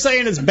 So you're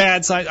saying it's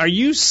bad science.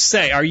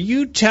 Are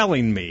you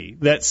telling me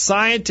that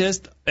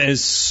scientists,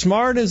 as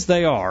smart as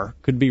they are,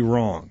 could be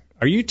wrong?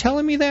 Are you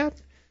telling me that?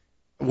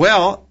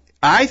 Well,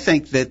 I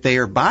think that they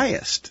are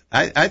biased.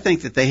 I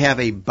think that they have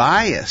a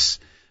bias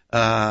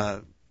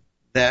that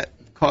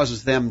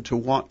causes them to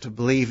want to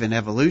believe in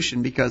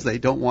evolution because they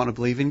don't want to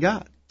believe in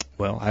God.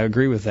 Well, I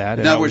agree with that.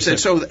 In other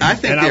words, so I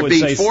think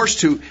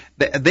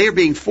they're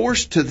being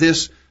forced to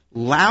this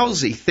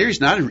lousy theory.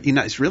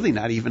 It's really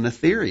not even a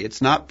theory.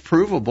 It's not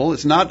provable.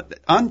 It's not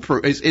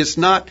It's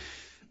not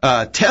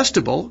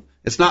testable.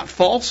 It's not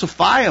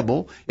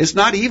falsifiable. It's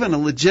not even a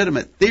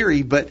legitimate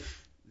theory. But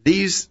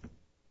these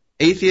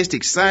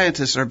atheistic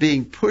scientists are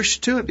being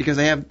pushed to it because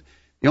they have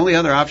the only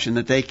other option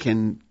that they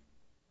can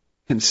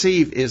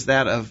conceive is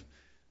that of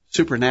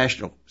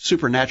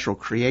supernatural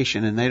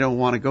creation, and they don't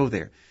want to go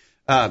there.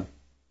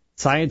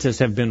 Scientists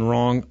have been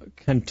wrong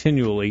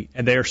continually,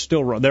 and they're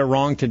still wrong. They're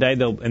wrong today,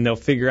 they'll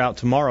figure out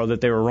tomorrow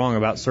that they were wrong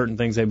about certain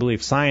things they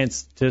believe.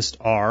 Scientists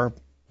are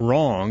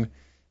wrong,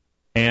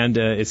 and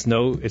it's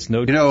no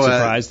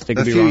surprise that they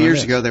could be wrong. A few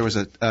years ago, there was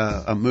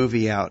a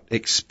movie out,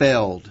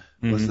 Expelled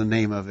was the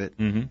name of it,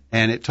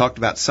 and it talked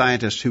about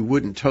scientists who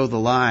wouldn't toe the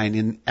line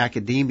in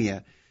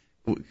academia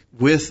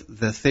with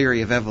the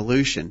theory of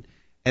evolution,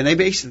 and they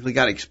basically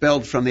got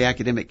expelled from the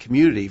academic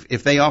community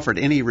if they offered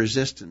any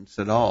resistance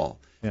at all.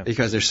 Yeah.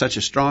 Because there's such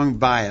a strong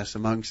bias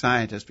among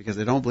scientists because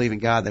they don't believe in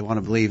God, they want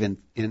to believe in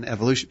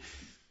evolution.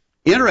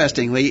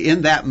 Interestingly,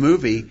 in that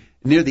movie,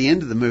 near the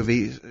end of the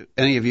movie,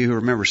 any of you who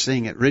remember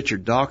seeing it,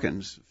 Richard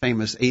Dawkins,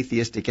 famous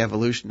atheistic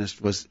evolutionist,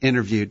 was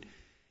interviewed,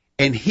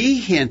 and he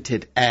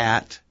hinted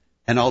at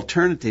an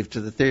alternative to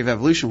the theory of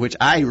evolution, which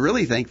I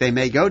really think they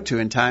may go to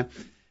in time,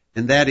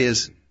 and that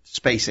is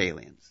space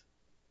aliens.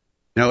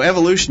 You know,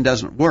 evolution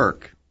doesn't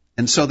work,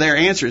 and so their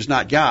answer is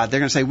not God. They're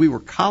going to say we were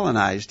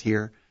colonized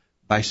here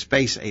by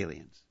space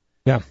aliens.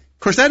 Yeah. Of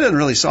course, that doesn't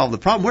really solve the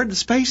problem. Where did the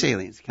space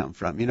aliens come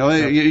from? You know,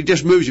 it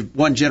just moves you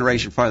one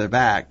generation farther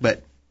back.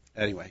 But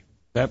anyway,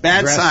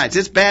 bad science.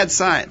 It's bad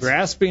science.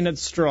 Grasping at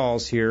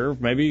straws here,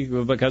 maybe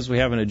because we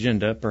have an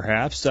agenda,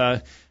 perhaps.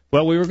 Well,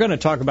 we were going to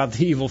talk about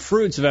the evil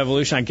fruits of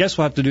evolution. I guess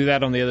we'll have to do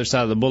that on the other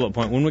side of the bullet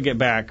point. When we get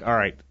back, all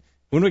right,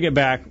 when we get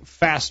back,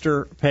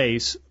 faster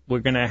pace, we're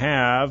going to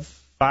have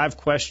 5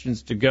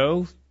 questions to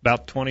go,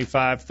 about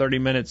 25, 30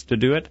 minutes to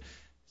do it.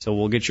 So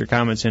we'll get your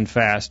comments in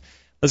fast.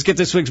 Let's get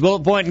this week's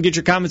bullet point and get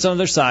your comments on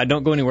the other side.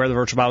 Don't go anywhere. The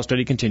virtual Bible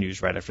study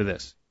continues right after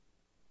this.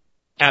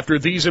 After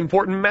these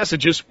important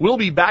messages, we'll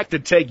be back to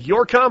take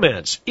your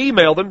comments.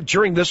 Email them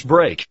during this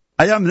break.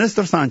 I am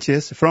Nestor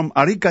Sanchez from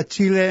Arica,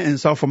 Chile in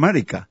South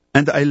America,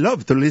 and I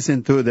love to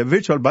listen to the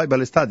virtual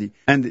Bible study.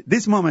 And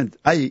this moment,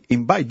 I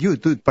invite you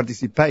to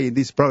participate in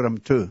this program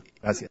too.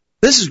 Gracias.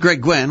 This is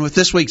Greg Gwynn with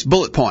this week's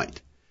bullet point.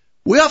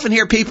 We often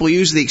hear people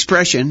use the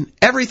expression,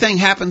 everything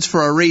happens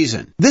for a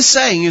reason. This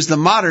saying is the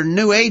modern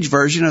New Age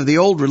version of the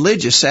old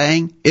religious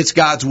saying, it's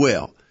God's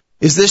will.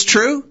 Is this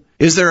true?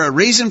 Is there a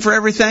reason for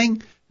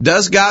everything?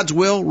 Does God's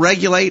will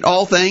regulate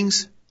all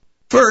things?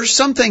 First,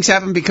 some things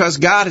happen because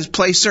God has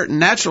placed certain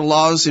natural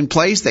laws in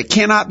place that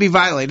cannot be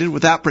violated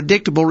without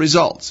predictable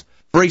results.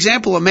 For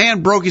example, a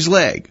man broke his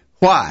leg.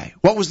 Why?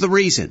 What was the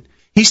reason?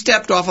 He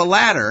stepped off a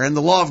ladder and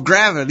the law of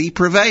gravity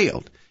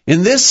prevailed.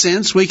 In this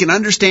sense, we can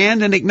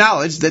understand and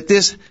acknowledge that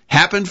this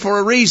happened for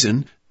a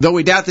reason, though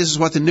we doubt this is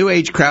what the New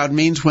Age crowd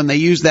means when they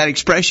use that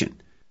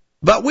expression.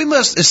 But we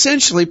must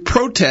essentially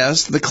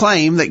protest the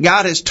claim that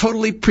God has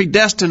totally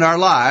predestined our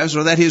lives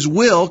or that His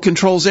will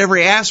controls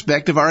every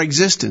aspect of our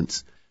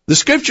existence. The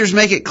Scriptures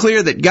make it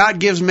clear that God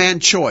gives man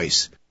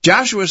choice.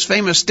 Joshua's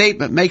famous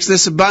statement makes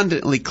this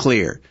abundantly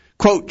clear.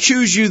 Quote,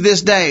 choose you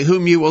this day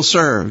whom you will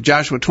serve,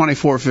 Joshua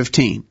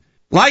 24:15.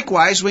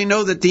 Likewise, we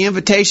know that the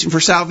invitation for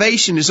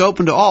salvation is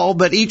open to all,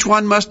 but each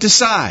one must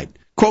decide.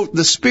 Quote,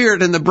 the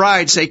Spirit and the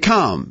bride say,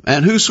 come,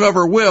 and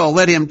whosoever will,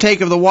 let him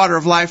take of the water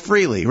of life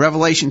freely,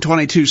 Revelation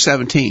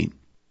 22:17.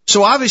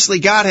 So obviously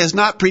God has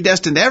not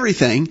predestined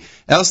everything,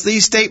 else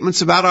these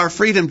statements about our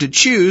freedom to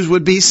choose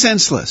would be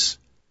senseless.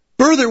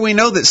 Further, we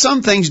know that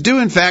some things do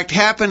in fact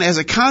happen as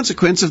a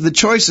consequence of the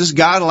choices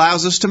God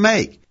allows us to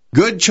make.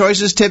 Good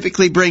choices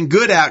typically bring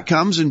good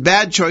outcomes, and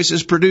bad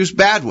choices produce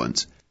bad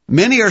ones.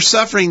 Many are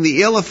suffering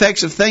the ill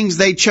effects of things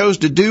they chose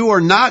to do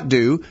or not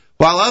do,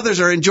 while others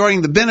are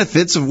enjoying the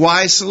benefits of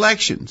wise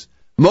selections.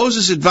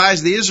 Moses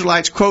advised the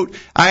Israelites, quote,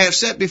 I have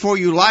set before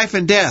you life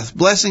and death,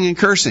 blessing and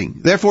cursing.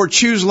 Therefore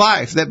choose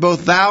life, that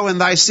both thou and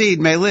thy seed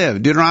may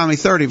live. Deuteronomy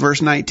 30,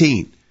 verse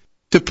 19.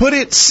 To put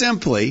it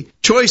simply,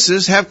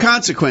 choices have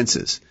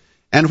consequences.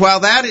 And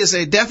while that is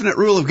a definite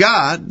rule of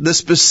God, the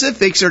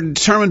specifics are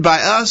determined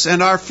by us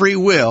and our free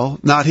will,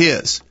 not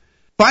His.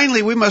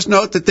 Finally, we must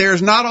note that there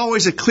is not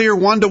always a clear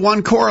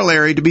one-to-one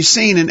corollary to be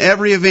seen in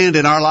every event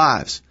in our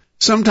lives.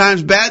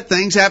 Sometimes bad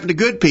things happen to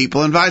good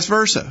people and vice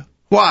versa.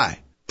 Why?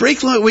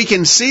 Frequently we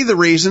can see the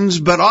reasons,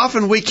 but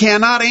often we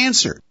cannot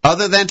answer,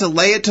 other than to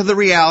lay it to the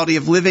reality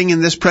of living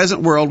in this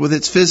present world with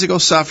its physical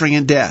suffering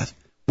and death.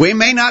 We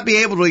may not be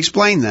able to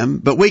explain them,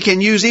 but we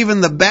can use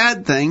even the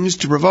bad things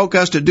to provoke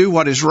us to do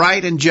what is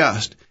right and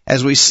just,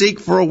 as we seek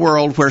for a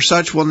world where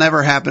such will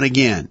never happen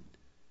again.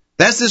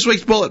 That's this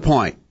week's bullet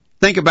point.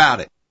 Think about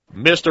it.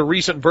 Missed a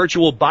recent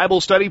virtual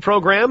Bible study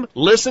program?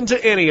 Listen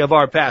to any of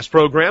our past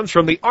programs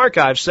from the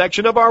archive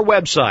section of our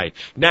website.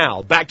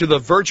 Now, back to the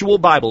virtual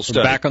Bible study.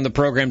 We're back on the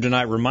program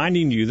tonight,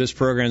 reminding you this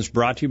program is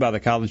brought to you by the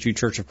College View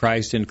Church of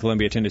Christ in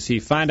Columbia, Tennessee.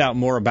 Find out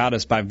more about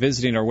us by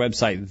visiting our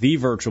website,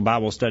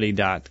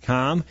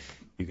 thevirtualbiblestudy.com.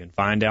 You can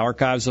find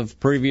archives of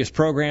previous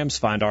programs,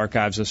 find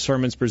archives of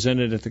sermons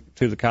presented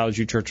to the College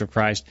View Church of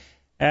Christ,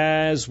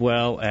 as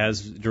well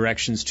as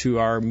directions to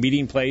our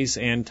meeting place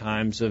and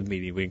times of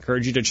meeting. We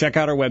encourage you to check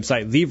out our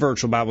website,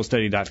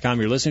 thevirtualbiblestudy.com.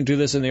 You're listening to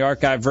this in the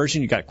archive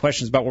version. You got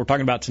questions about what we're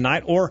talking about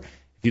tonight, or if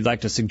you'd like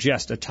to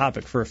suggest a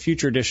topic for a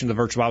future edition of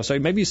the Virtual Bible Study,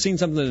 maybe you've seen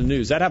something in the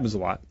news. That happens a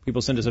lot.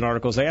 People send us an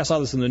article, say, I saw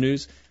this in the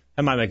news.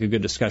 That might make a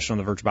good discussion on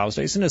the Virtual Bible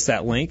Study. Send us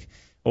that link,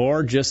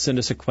 or just send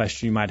us a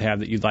question you might have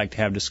that you'd like to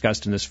have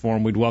discussed in this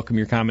forum. We'd welcome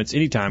your comments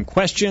anytime.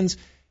 Questions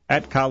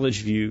at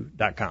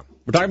collegeview.com.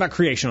 We're talking about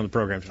creation on the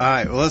program tonight. All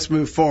right, well, let's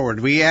move forward.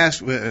 We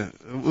asked,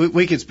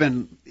 we could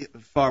spend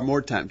far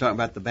more time talking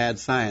about the bad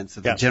science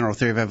of the general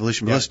theory of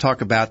evolution, but let's talk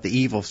about the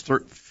evil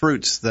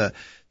fruits the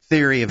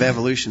theory of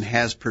evolution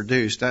has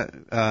produced. Chris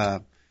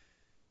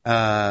we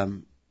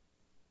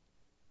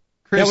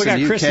got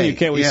Chris in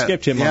the UK. We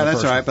skipped him on the that's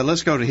first all right, one. but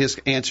let's go to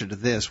his answer to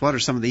this. What are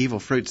some of the evil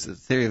fruits that the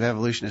theory of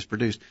evolution has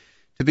produced?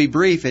 To be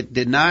brief, it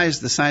denies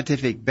the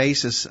scientific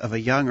basis of a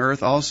young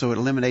earth. Also, it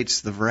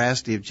eliminates the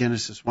veracity of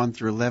Genesis 1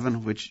 through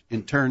 11, which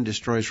in turn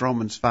destroys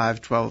Romans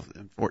 5,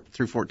 12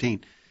 through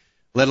 14,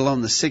 let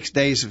alone the 6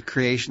 days of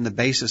creation, the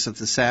basis of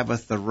the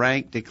Sabbath, the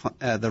rank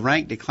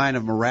decline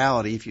of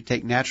morality if you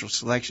take natural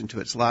selection to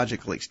its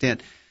logical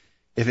extent.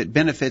 If it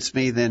benefits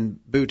me,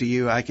 then boo to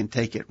you, I can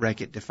take it,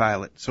 wreck it,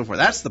 defile it, so forth.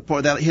 That's the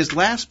point. His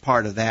last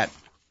part of that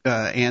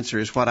answer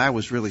is what I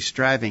was really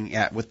striving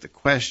at with the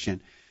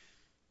question.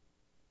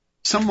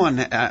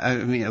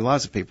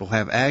 Lots of people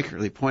have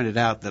accurately pointed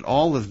out that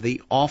all of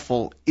the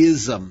awful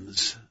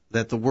isms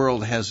that the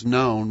world has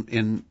known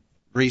in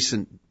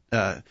recent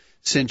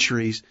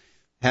centuries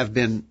have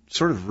been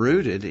sort of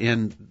rooted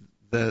in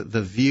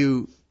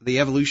the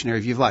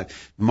evolutionary view of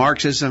life.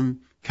 Marxism,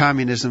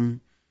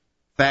 communism,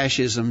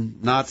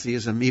 fascism,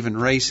 Nazism, even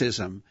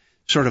racism,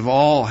 sort of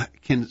all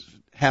can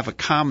have a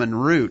common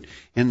root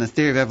in the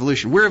theory of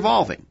evolution. We're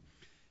evolving.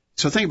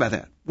 So think about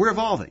that. We're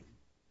evolving.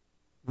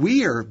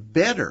 We are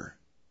better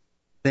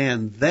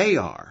than they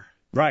are.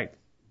 Right.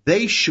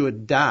 They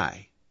should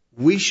die.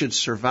 We should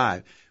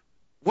survive.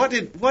 What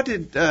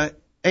did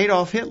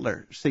Adolf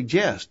Hitler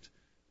suggest?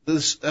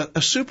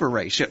 A super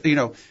race.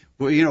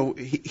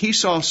 He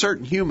saw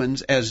certain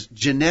humans as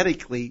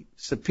genetically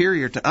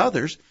superior to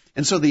others,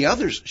 and so the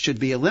others should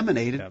be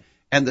eliminated,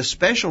 and the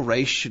special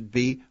race should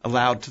be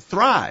allowed to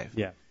thrive.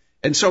 Yeah.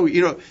 And so,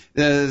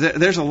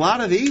 there's a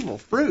lot of evil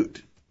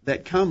fruit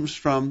that comes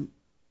from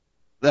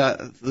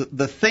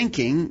the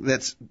thinking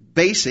that's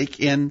basic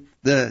in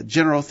the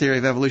general theory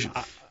of evolution.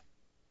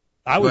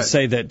 I would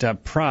say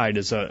that pride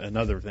is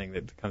another thing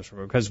that comes from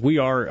it, because we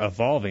are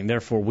evolving.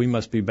 Therefore, we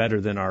must be better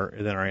than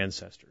our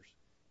ancestors.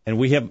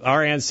 And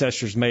our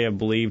ancestors may have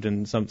believed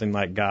in something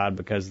like God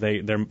because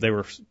they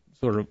were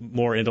sort of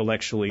more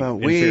intellectually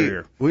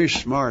inferior. We're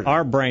smarter.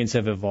 Our brains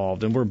have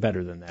evolved, and we're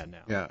better than that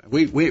now. Yeah,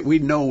 we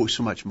know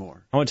so much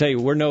more. I want to tell you,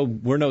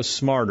 we're no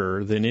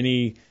smarter than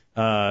any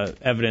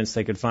evidence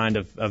they could find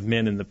of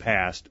men in the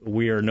past.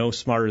 We are no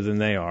smarter than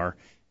they are,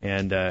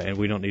 and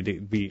we don't need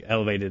to be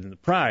elevated in the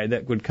pride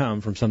that would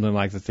come from something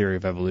like the theory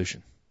of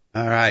evolution.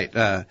 All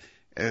right.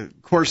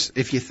 Of course,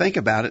 if you think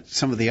about it,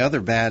 some of the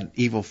other bad,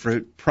 evil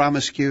fruit,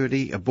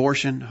 promiscuity,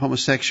 abortion,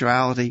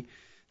 homosexuality,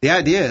 the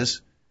idea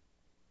is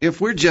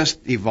if we're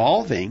just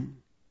evolving,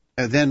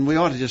 then we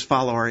ought to just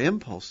follow our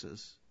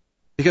impulses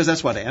because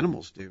that's what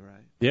animals do,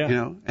 right? Yeah. You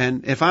know,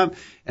 and if I'm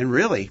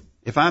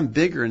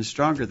bigger and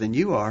stronger than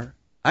you are,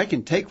 I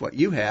can take what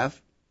you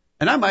have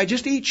and I might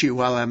just eat you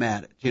while I'm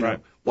at it. You know,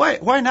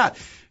 right. Why not?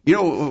 You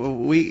know,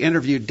 we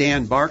interviewed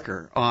Dan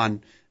Barker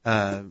on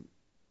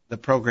the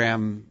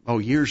program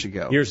years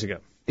ago. Years ago.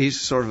 He's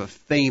sort of a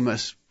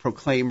famous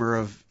proclaimer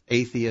of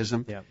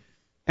atheism. Yeah.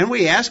 And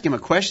we asked him a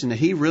question that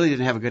he really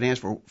didn't have a good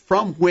answer for.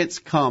 From whence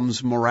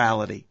comes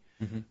morality?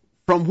 Mm-hmm.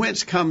 From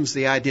whence comes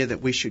the idea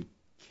that we should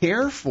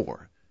care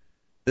for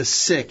the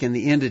sick and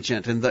the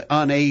indigent and the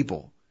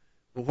unable?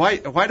 Why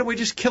don't we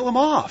just kill them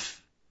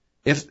off?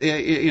 If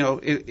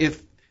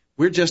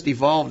we're just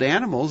evolved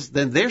animals,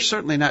 then they're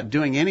certainly not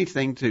doing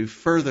anything to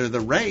further the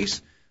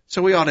race.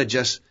 So we ought to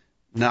just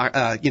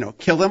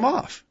kill them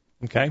off.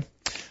 Okay.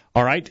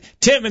 All right.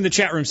 Tim in the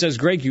chat room says,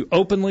 Greg, you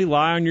openly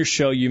lie on your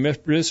show. You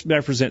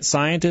misrepresent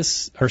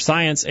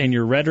science, and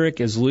your rhetoric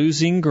is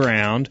losing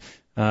ground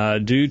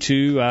due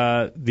to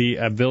the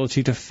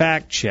ability to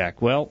fact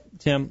check. Well,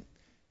 Tim,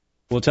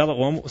 we'll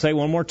say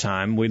one more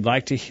time. We'd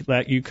like to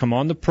let you come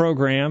on the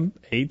program,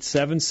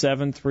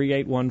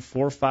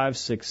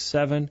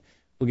 877-381-4567.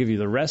 We'll give you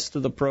the rest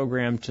of the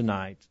program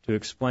tonight to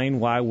explain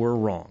why we're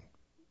wrong.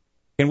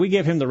 Can we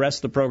give him the rest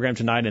of the program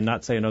tonight and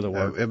not say another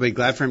word? I'd be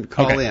glad for him to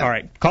call in. All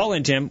right. Call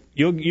in, Tim.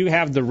 You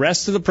have the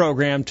rest of the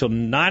program till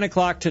 9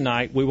 o'clock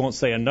tonight. We won't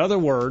say another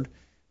word.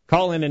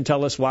 Call in and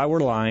tell us why we're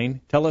lying.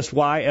 Tell us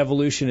why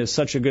evolution is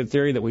such a good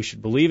theory that we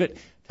should believe it.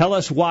 Tell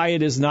us why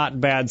it is not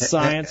bad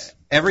science.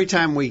 Every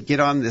time we get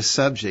on this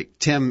subject,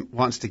 Tim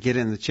wants to get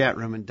in the chat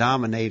room and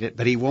dominate it,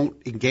 but he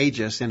won't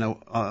engage us in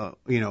a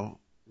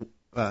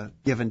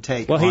give and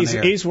take. Well,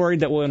 he's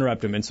worried that we'll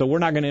interrupt him, and so we're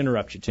not going to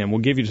interrupt you, Tim.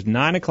 We'll give you to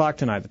 9 o'clock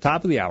tonight, the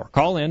top of the hour.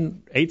 Call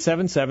in,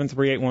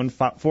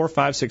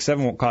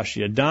 877-381-4567. Won't cost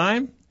you a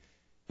dime.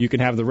 You can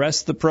have the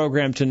rest of the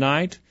program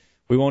tonight.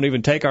 We won't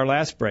even take our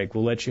last break.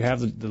 We'll let you have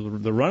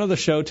the run of the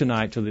show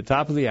tonight to the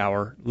top of the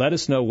hour. Let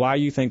us know why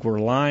you think we're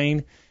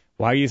lying,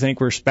 why you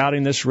think we're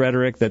spouting this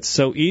rhetoric that's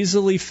so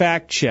easily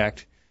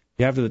fact-checked.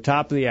 You have to the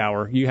top of the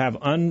hour. You have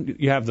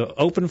the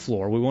open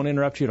floor. We won't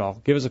interrupt you at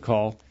all. Give us a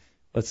call.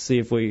 Let's see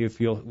if we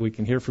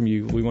can hear from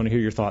you. We want to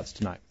hear your thoughts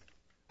tonight.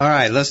 All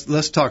right,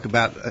 let's talk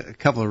about a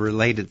couple of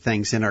related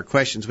things in our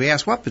questions. We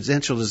asked, what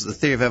potential does the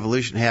theory of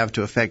evolution have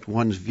to affect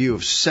one's view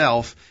of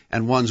self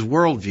and one's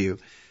worldview?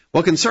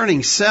 Well,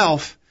 concerning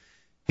self,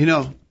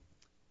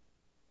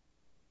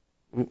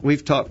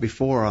 we've talked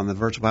before on the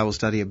Virtual Bible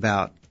Study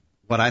about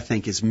what I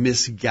think is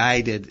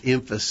misguided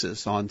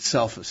emphasis on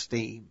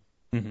self-esteem.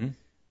 Mm-hmm.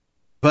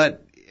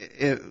 But,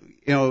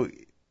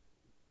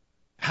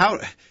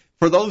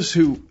 for those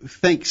who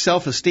think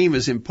self-esteem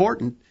is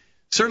important,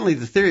 certainly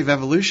the theory of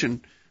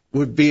evolution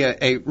would be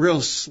a real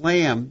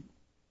slam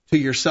to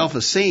your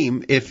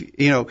self-esteem if,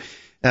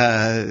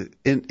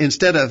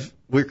 instead of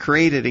we're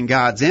created in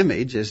God's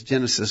image, as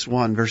Genesis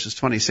 1 verses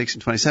 26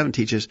 and 27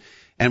 teaches,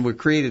 and we're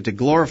created to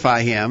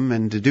glorify Him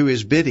and to do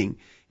His bidding.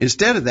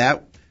 Instead of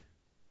that,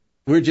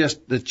 we're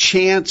just the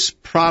chance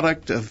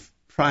product of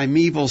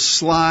primeval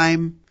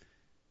slime,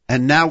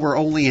 and now we're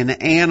only an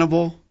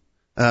animal,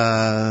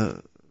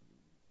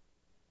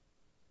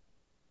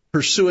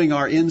 pursuing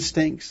our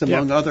instincts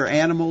among other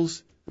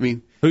animals. I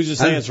mean, who's to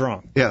say it's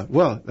wrong? Yeah.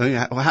 Well,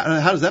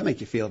 how does that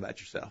make you feel about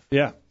yourself?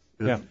 Yeah.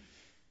 Yeah.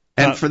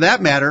 And for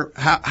that matter,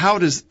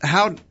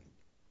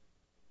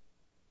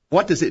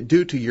 what does it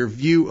do to your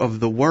view of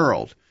the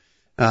world?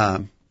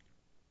 The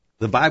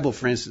Bible,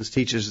 for instance,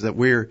 teaches that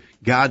we're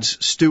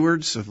God's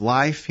stewards of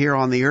life here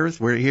on the earth.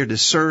 We're here to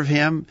serve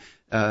Him,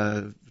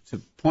 to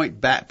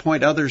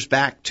point others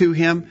back to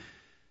Him.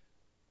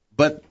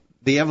 But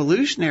the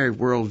evolutionary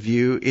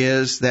worldview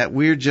is that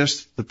we're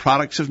just the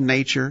products of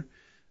nature.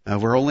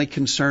 We're only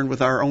concerned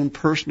with our own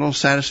personal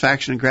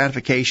satisfaction and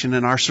gratification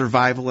and our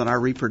survival and our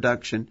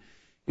reproduction.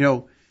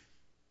 You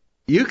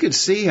could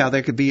see how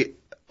there could be,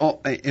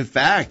 in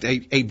fact,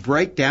 a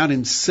breakdown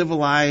in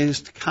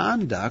civilized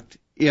conduct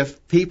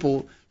if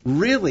people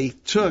really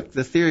took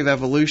the theory of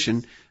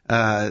evolution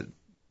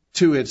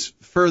to its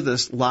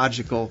furthest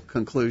logical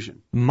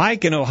conclusion.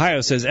 Mike in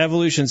Ohio says,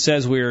 evolution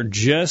says we are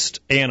just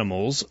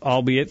animals,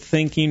 albeit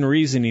thinking,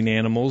 reasoning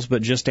animals,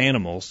 but just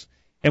animals.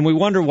 And we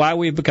wonder why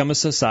we've become a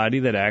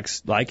society that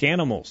acts like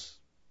animals.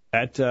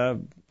 There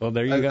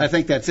you go. I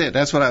think that's it.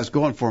 That's what I was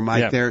going for,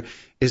 Mike. Yeah. There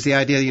is the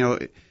idea,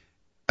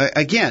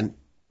 again,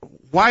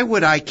 why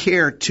would I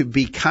care to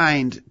be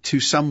kind to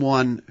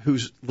someone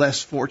who's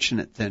less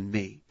fortunate than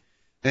me?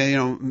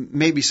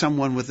 Maybe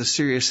someone with a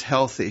serious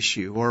health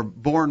issue or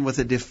born with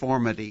a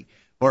deformity,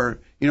 or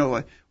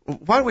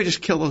why don't we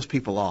just kill those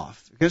people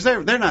off? Because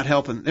they're not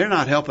helping. They're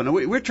not helping.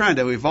 We're trying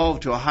to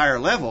evolve to a higher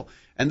level,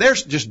 and they're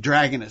just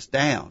dragging us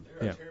down.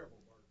 Yeah.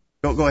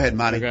 Go ahead,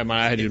 Monty.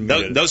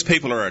 Those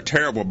people are a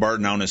terrible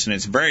burden on us, and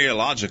it's very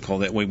illogical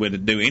that we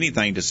would do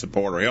anything to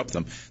support or help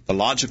them. The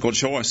logical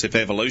choice, if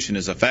evolution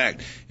is a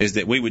fact, is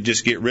that we would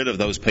just get rid of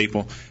those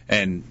people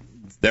and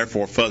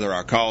therefore further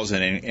our cause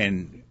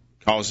and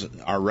cause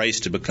our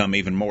race to become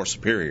even more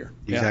superior.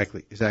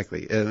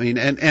 Exactly. I mean,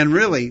 and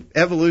really,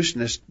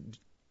 evolutionists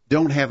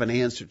don't have an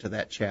answer to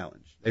that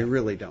challenge. They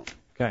really don't.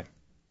 Okay.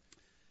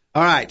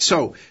 All right,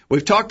 so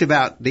we've talked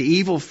about the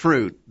evil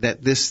fruit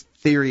that this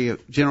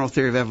general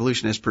theory of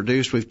evolution has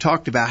produced. We've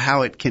talked about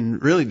how it can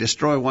really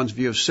destroy one's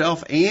view of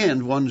self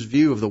and one's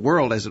view of the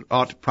world as it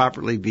ought to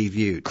properly be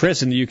viewed.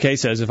 Chris in the UK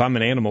says, if I'm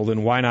an animal,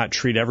 then why not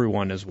treat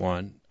everyone as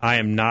one? I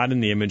am not in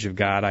the image of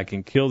God. I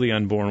can kill the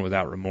unborn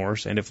without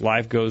remorse. And if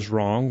life goes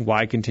wrong,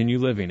 why continue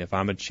living if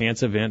I'm a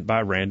chance event by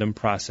random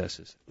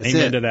processes?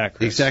 Amen to that,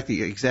 Chris.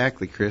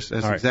 Exactly, Chris.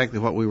 That's exactly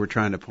what we were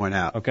trying to point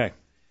out. Okay.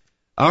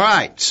 All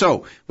right,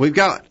 so we've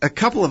got a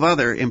couple of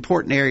other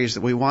important areas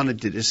that we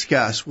wanted to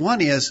discuss.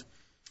 One is,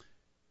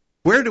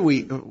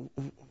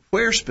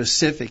 where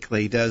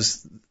specifically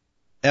does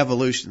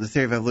evolution, the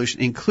theory of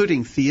evolution,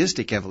 including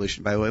theistic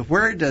evolution, by the way,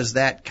 where does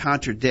that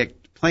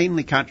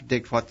plainly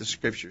contradict what the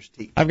Scriptures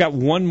teach? I've got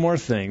one more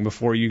thing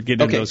before you get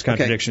into those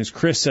contradictions. Okay.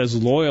 Chris says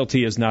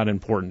loyalty is not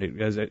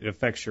important as it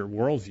affects your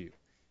worldview.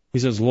 He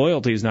says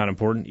loyalty is not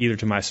important either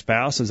to my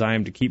spouse as I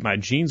am to keep my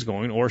genes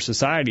going or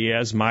society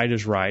as might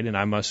is right and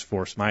I must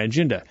force my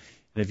agenda.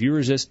 And if you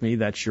resist me,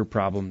 that's your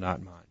problem,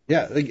 not mine.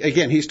 Yeah,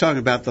 again, he's talking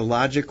about the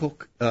logical,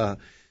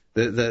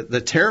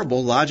 the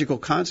terrible logical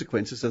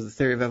consequences of the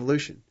theory of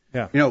evolution.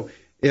 Yeah.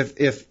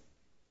 If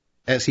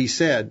as he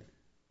said,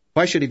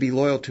 why should he be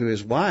loyal to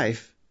his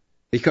wife?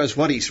 Because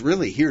what he's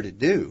really here to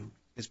do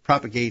is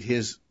propagate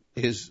his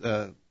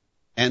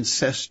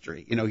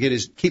ancestry.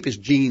 Keep his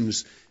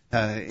genes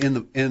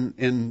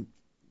in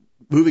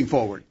moving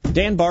forward.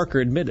 Dan Barker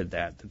admitted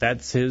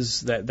that's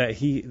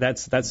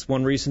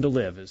one reason to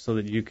live is so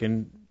that you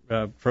can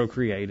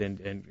procreate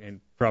and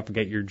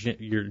propagate your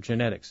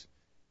genetics.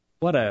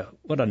 What a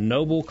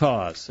noble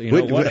cause.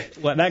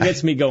 That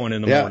gets me going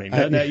in the morning.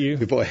 Doesn't that you?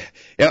 Boy,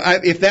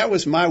 if that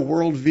was my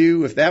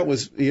worldview, if that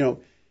was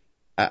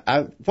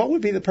what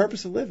would be the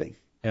purpose of living?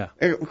 Yeah.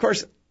 Of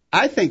course,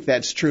 I think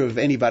that's true of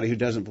anybody who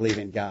doesn't believe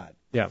in God.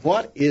 Yeah.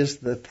 What is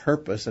the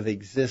purpose of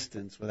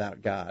existence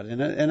without God? And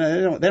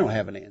they don't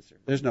have an answer.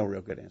 There's no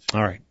real good answer.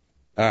 All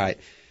right.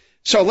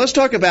 So let's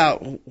talk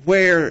about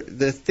where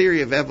the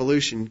theory of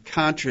evolution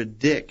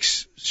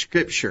contradicts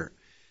Scripture.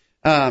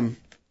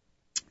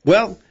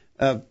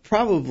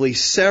 Probably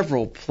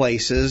several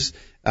places.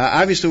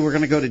 Obviously, we're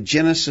going to go to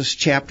Genesis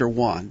chapter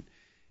 1.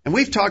 And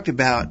we've talked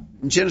about,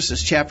 in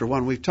Genesis chapter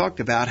 1, we've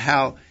talked about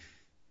how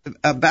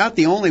about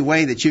the only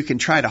way that you can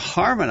try to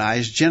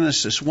harmonize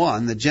Genesis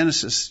 1, the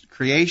Genesis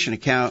creation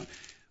account,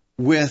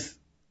 with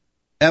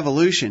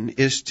evolution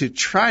is to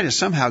try to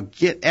somehow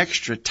get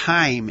extra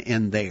time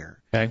in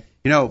there. Okay.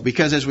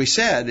 Because as we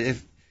said,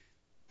 if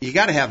you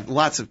got to have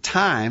lots of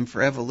time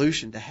for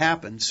evolution to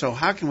happen, so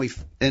how can we?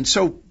 And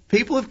so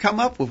people have come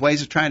up with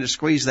ways of trying to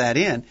squeeze that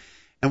in,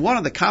 and one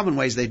of the common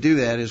ways they do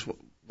that is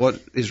what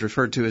is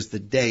referred to as the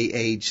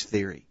day-age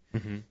theory.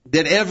 Mm-hmm.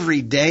 That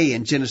every day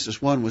in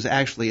Genesis 1 was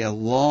actually a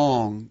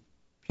long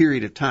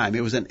period of time.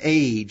 It was an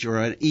age or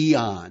an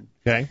eon.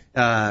 Okay.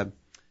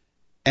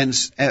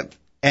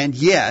 And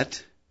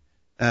yet,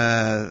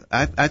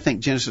 I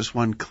think Genesis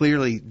 1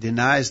 clearly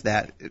denies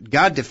that.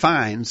 God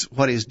defines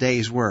what his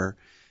days were.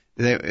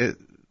 Even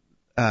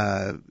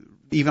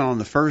on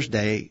the first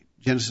day,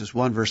 Genesis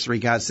 1 verse 3,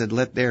 God said,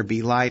 "Let there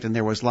be light," and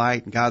there was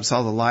light. And God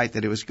saw the light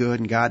that it was good,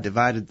 and God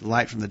divided the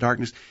light from the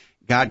darkness.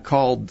 God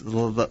called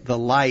the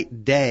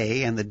light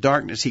day, and the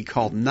darkness he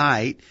called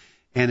night,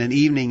 and an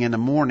evening and a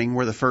morning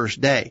were the first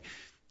day.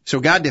 So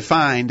God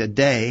defined a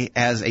day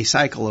as a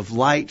cycle of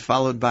light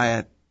followed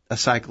by a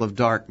cycle of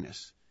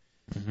darkness.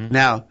 Mm-hmm.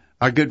 Now,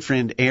 our good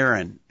friend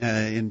Aaron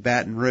in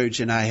Baton Rouge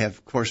and I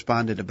have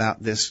corresponded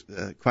about this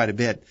quite a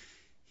bit.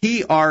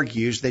 He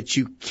argues that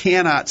you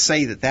cannot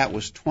say that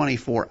was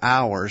 24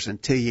 hours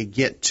until you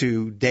get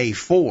to day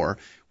 4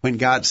 when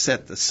God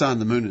set the sun,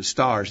 the moon, and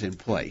stars in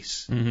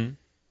place. Mm-hmm.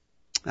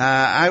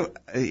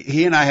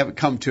 He and I haven't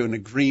come to an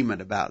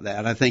agreement about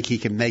that. I think he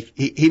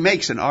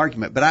makes an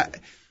argument, but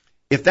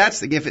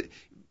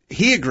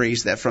he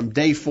agrees that from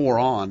day 4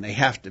 on they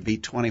have to be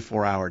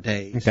 24-hour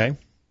days. Okay.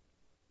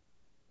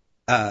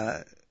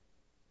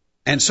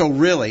 And so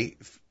really,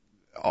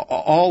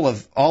 all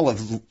of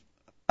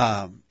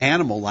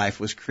animal life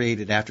was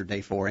created after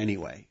day 4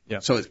 anyway.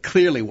 Yep. So it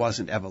clearly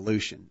wasn't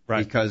evolution,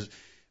 right? Because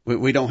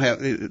we don't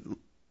have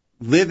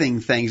living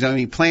things. I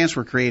mean, plants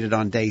were created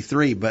on day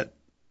 3, but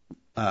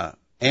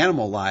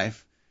animal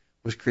life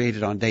was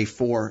created on day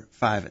 4,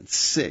 5, and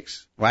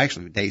 6. Well,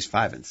 actually, days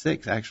 5 and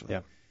 6, actually.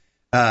 Yeah.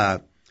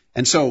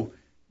 And so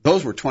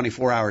those were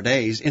 24-hour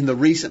days in the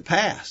recent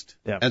past.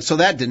 Yeah. And so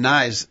that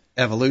denies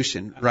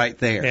evolution right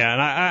there. Yeah,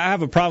 and I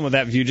have a problem with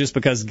that view just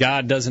because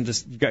God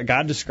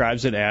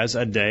describes it as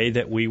a day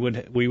that we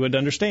would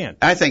understand.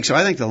 I think so.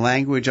 I think the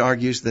language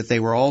argues that they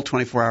were all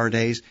 24-hour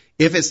days.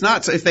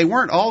 If they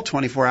weren't all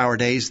 24-hour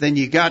days, then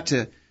you've got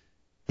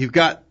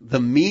the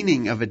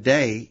meaning of a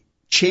day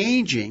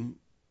changing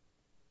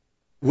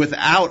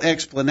without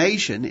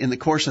explanation in the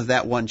course of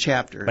that one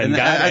chapter.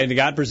 And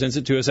God presents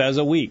it to us as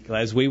a week,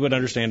 as we would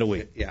understand a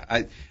week.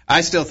 Yeah,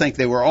 I still think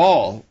they were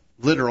all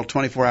literal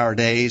 24-hour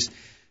days.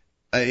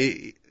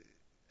 And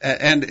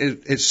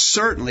it's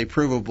certainly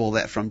provable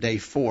that from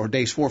days 4,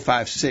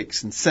 5,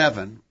 6, and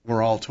 7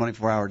 were all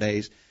 24-hour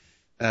days.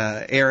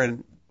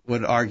 Aaron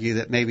would argue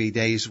that maybe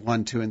days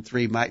 1, 2, and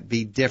 3 might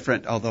be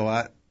different,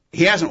 although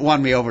he hasn't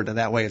won me over to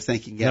that way of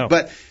thinking yet.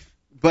 No.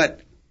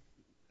 But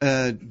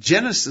the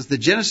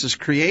Genesis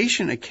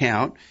creation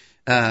account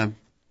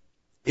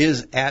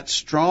is at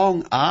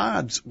strong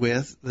odds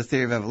with the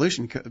theory of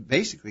evolution,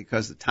 basically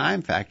because the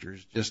time factor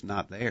is just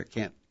not there.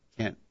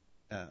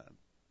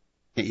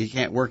 You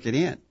can't work it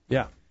in.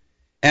 Yeah.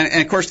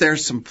 And of course,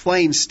 there's some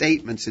plain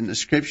statements in the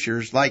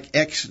scriptures, like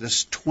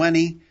Exodus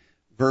 20,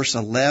 verse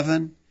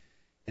 11.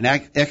 In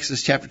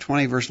Exodus chapter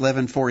 20, verse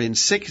 11, for in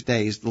 6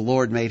 days the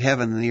Lord made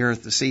heaven and the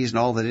earth, the seas, and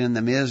all that in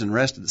them is, and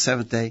rested the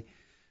seventh day.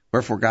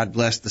 Wherefore God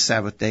blessed the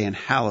Sabbath day and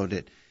hallowed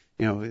it.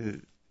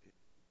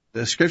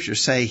 The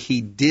scriptures say He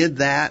did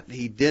that.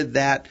 He did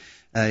that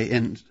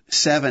in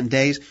 7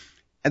 days.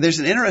 And there's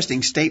an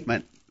interesting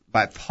statement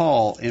by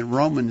Paul in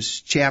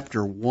Romans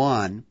chapter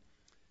 1.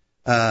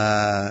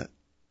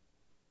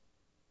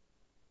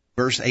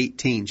 Verse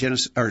 18,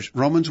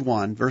 Romans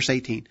 1, verse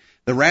 18.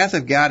 The wrath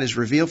of God is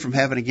revealed from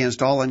heaven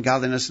against all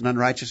ungodliness and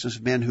unrighteousness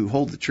of men who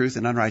hold the truth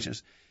in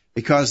unrighteousness,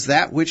 because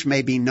that which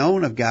may be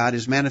known of God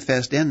is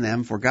manifest in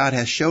them, for God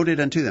has showed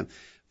it unto them.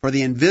 For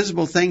the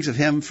invisible things of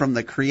Him from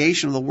the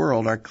creation of the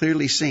world are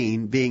clearly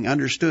seen, being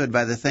understood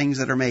by the things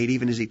that are made,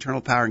 even His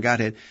eternal power and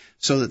Godhead,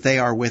 so that they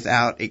are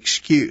without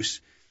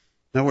excuse.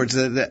 In other words,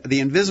 the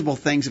invisible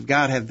things of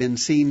God have been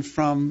seen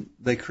from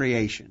the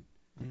creation.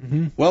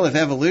 Mm-hmm. Well, if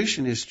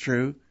evolution is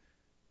true,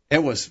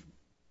 it was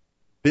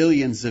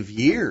billions of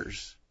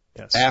years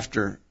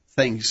after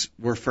things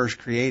were first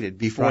created,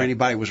 before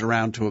anybody was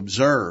around to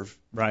observe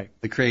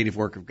the creative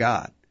work of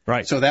God.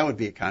 Right. So that would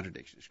be a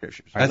contradiction of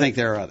Scriptures. I think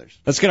there are others.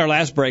 Let's get our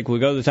last break. We'll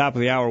go to the top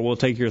of the hour. We'll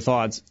take your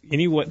thoughts.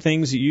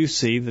 Things that you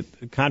see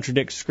that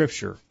contradict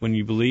Scripture when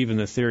you believe in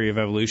the theory of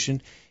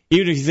evolution?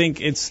 Even if you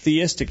think it's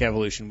theistic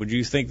evolution, would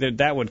you think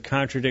that would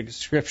contradict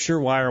Scripture?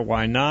 Why or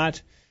why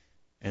not?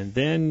 And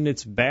then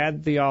it's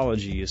bad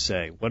theology, you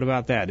say. What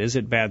about that? Is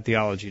it bad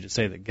theology to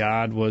say that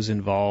God was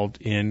involved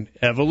in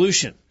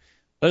evolution?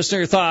 Let us know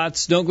your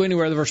thoughts. Don't go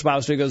anywhere. The Virtual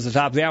Bible Study goes to the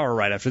top of the hour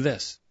right after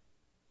this.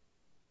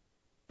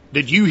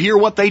 Did you hear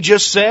what they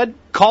just said?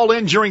 Call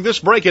in during this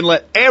break and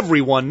let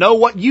everyone know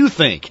what you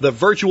think. The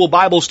Virtual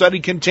Bible Study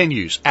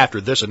continues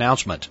after this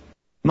announcement.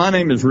 My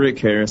name is Rick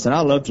Harris, and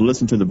I love to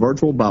listen to the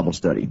Virtual Bible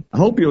Study. I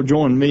hope you'll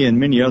join me and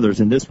many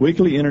others in this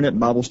weekly Internet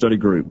Bible Study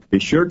group. Be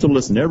sure to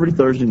listen every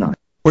Thursday night.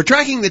 We're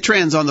tracking the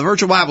trends on the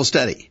Virtual Bible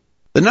Study.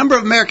 The number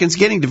of Americans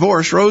getting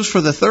divorced rose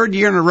for the third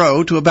year in a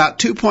row to about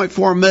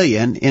 2.4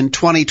 million in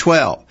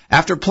 2012,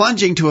 after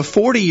plunging to a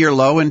 40-year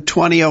low in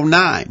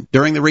 2009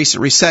 during the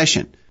recent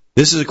recession.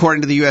 This is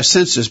according to the U.S.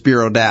 Census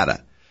Bureau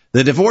data.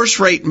 The divorce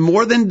rate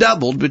more than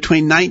doubled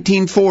between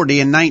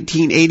 1940 and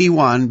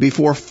 1981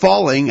 before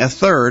falling a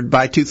third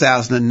by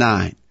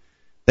 2009.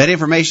 That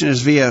information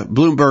is via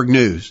Bloomberg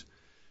News.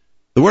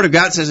 The Word of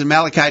God says in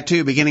Malachi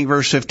 2, beginning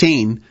verse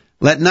 15,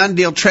 let none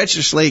deal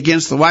treacherously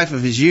against the wife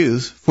of his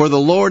youth, for the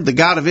Lord, the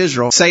God of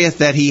Israel, saith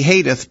that He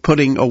hateth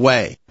putting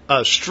away.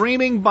 A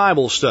streaming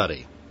Bible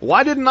study.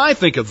 Why didn't I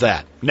think of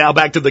that? Now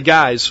back to the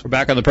guys. We're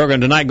back on the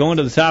program tonight, going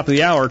to the top of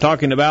the hour,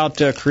 talking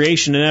about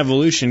creation and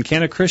evolution.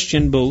 Can a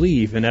Christian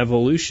believe in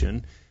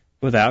evolution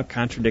without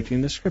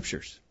contradicting the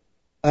Scriptures?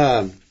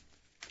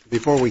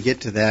 Before we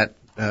get to that,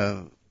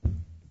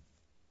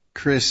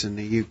 Chris in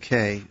the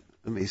UK,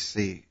 let me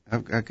see.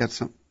 I've got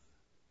some.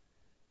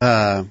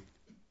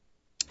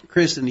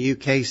 Chris in the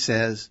UK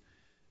says,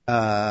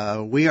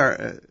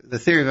 the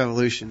theory of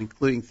evolution,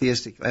 including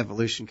theistic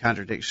evolution,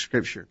 contradicts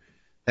Scripture.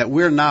 That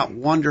we're not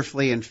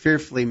wonderfully and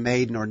fearfully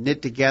made nor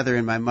knit together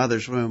in my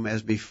mother's womb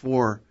as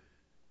before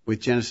with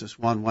Genesis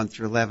 1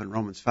 through 11,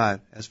 Romans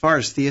 5. As far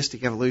as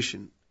theistic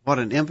evolution, what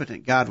an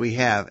impotent God we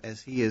have,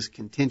 as He is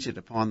contingent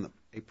upon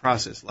a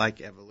process like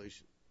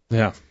evolution.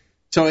 Yeah.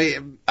 So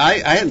I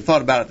hadn't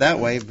thought about it that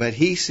way, but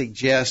he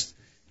suggests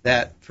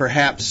that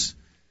perhaps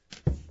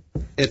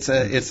it's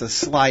a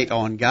slight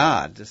on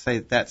God to say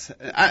that's.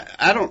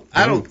 I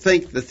don't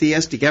think the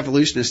theistic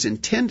evolutionists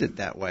intended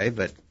that way,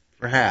 but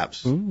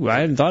perhaps. Ooh, I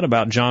hadn't thought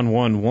about John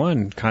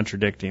 1:1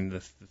 contradicting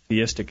the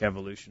theistic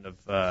evolution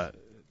of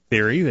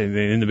theory.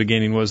 In the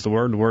beginning was the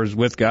Word was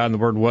with God, and the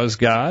Word was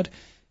God.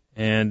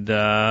 And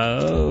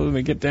let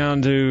me get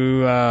down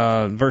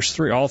to verse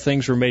 3. All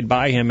things were made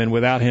by Him, and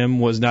without Him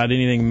was not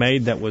anything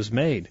made that was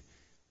made.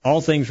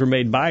 all things were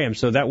made by him.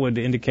 So that would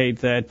indicate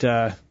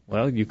that,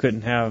 you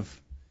couldn't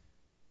have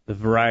the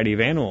variety of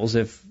animals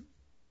if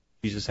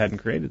Jesus hadn't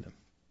created them.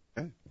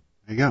 Okay.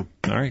 There you go.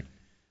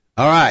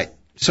 All right.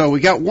 So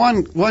we got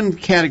one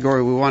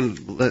category we want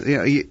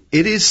to,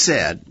 it is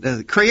said,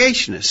 the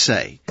creationists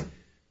say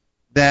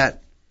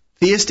that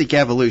theistic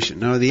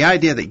evolution, or the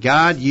idea that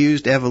God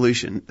used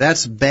evolution,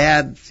 that's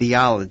bad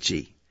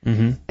theology.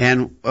 Mm-hmm.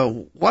 And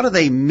what do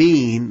they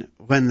mean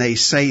when they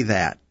say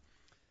that?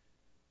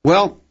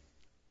 Well,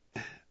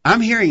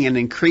 I'm hearing an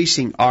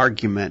increasing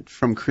argument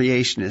from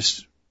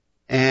creationists,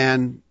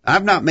 and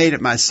I've not made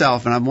it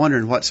myself, and I'm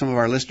wondering what some of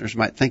our listeners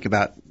might think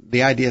about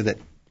the idea that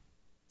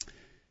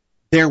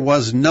there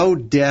was no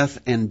death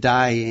and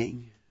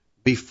dying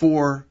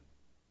before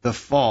the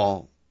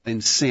fall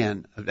and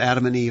sin of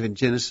Adam and Eve in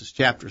Genesis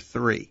chapter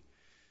 3.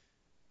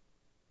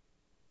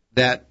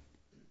 That,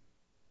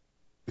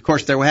 of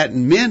course,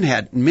 humans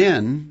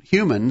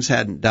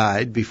hadn't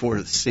died before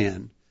the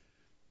sin.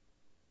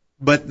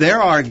 But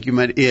their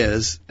argument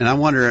is, and I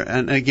wonder,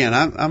 and again,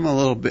 I'm a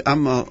little bit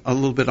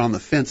on the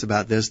fence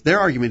about this.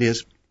 Their argument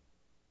is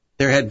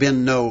there had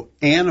been no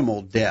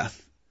animal death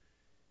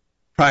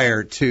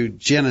prior to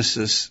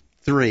Genesis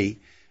 3.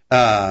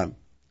 How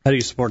do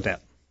you support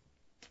that?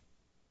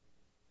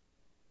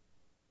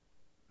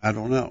 I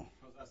don't know.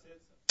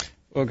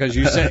 Well, because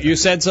you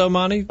said so,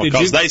 Monty?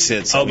 Because they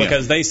said so. Oh,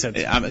 because they said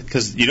so.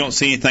 Because you don't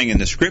see anything in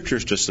the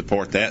Scriptures to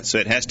support that, so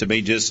it has to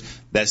be just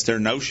that's their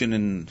notion,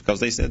 and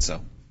because they said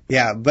so.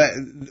 Yeah, but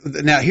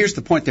now here's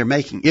the point they're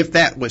making. If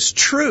that was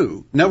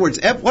true, in other words,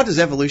 what does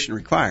evolution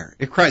require?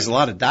 It requires a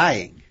lot of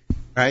dying,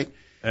 right?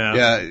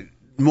 Yeah.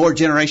 More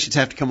generations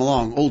have to come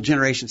along. Old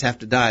generations have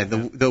to die.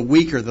 The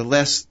weaker, the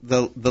less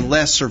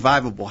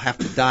survivable have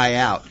to die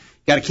out.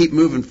 Got to keep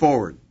moving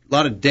forward. A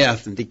lot of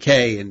death and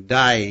decay and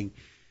dying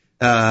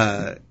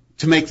to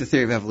make the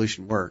theory of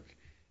evolution work.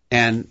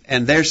 And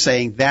they're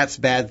saying that's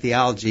bad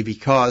theology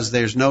because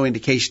there's no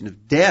indication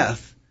of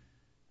death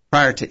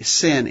prior to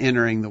sin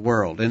entering the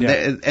world.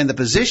 And the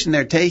position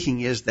they're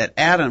taking is that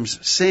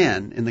Adam's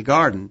sin in the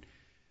garden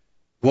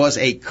was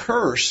a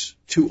curse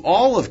to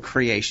all of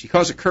creation. He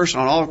caused a curse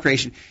on all of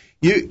creation.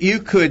 You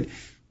could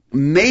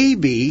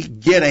maybe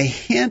get a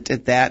hint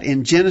at that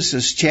in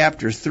Genesis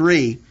chapter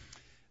 3.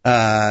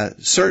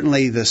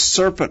 Certainly the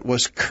serpent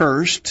was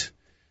cursed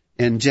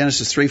in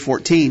Genesis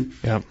 3:14.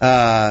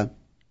 Yeah.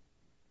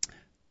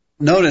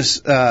 Notice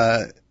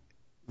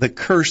the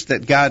curse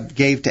that God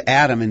gave to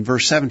Adam in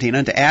verse 17.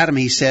 Unto Adam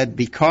he said,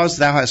 because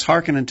thou hast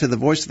hearkened unto the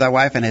voice of thy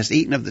wife, and hast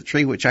eaten of the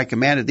tree which I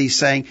commanded thee,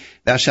 saying,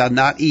 thou shalt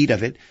not eat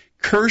of it.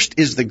 Cursed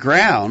is the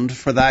ground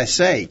for thy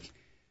sake.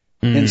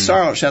 In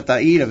sorrow shalt thou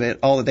eat of it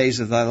all the days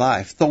of thy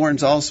life.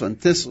 Thorns also and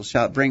thistles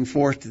shalt bring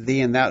forth to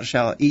thee, and thou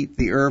shalt eat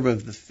the herb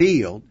of the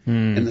field.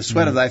 In the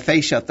sweat of thy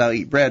face shalt thou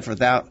eat bread, for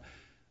thou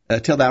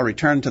till thou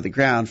return to the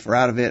ground, for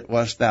out of it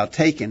wast thou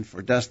taken,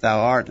 for dust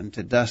thou art, and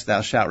to dust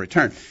thou shalt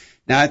return.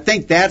 Now, I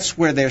think that's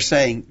where they're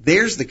saying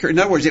there's the curse. In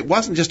other words, it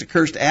wasn't just a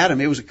curse to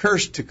Adam; it was a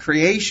curse to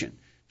creation,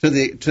 to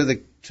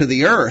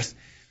the earth,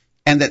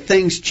 and that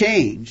things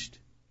changed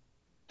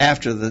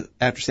after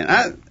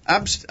sin.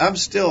 I'm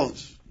still.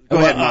 Go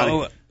ahead,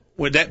 Monty.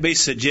 Would that be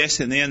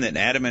suggesting then that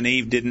Adam and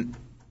Eve didn't?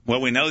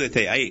 Well, we know that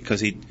they ate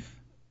because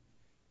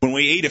when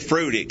we eat a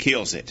fruit, it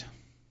kills it.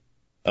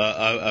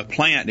 A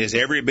plant is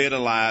every bit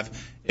alive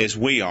as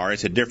we are.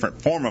 It's a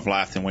different form of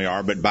life than we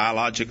are, but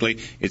biologically,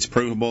 it's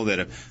provable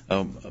that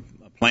a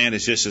plant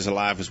is just as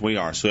alive as we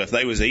are. So if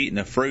they was eating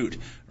a fruit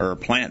or a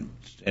plant,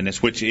 and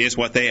which is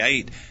what they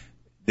ate,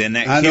 then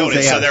that killed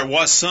it. So there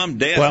was some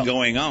death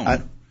going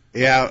on.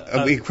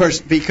 Of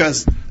course,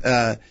 because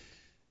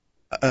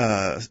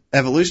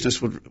evolutionists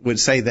would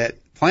say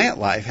that plant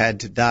life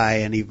had to die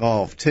and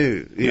evolve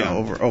too,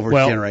 over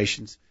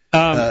generations.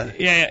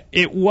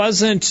 It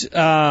wasn't.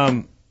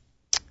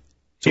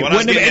 So what I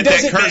was getting at,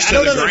 that curse to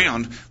the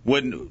ground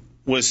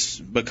was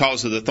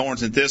because of the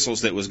thorns and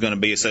thistles that was going to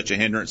be such a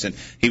hindrance, and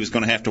he was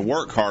going to have to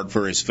work hard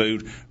for his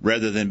food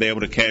rather than be able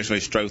to casually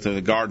stroll through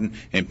the garden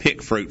and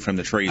pick fruit from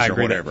the trees or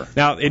whatever.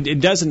 Now, it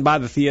doesn't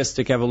bother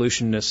theistic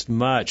evolutionists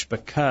much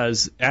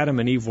because Adam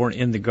and Eve weren't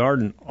in the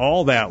garden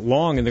all that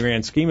long in the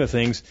grand scheme of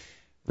things.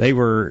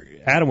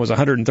 Adam was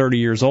 130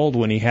 years old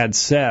when he had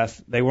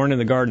Seth. They weren't in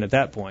the garden at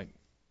that point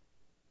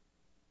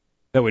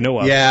that we know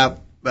of. Yeah,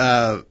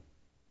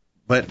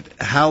 but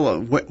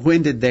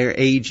when did their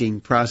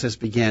aging process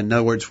begin? In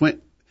other words,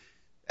 when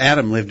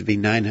Adam lived to be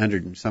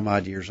 900 and some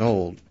odd years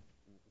old,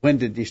 when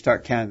did you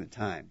start counting the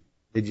time?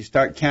 Did you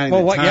start counting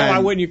the time? Why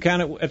wouldn't you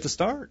count it at the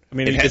start? I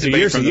mean, if it's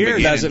years to year,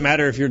 it doesn't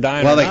matter if you're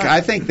dying or not.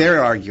 I think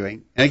they're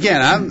arguing. And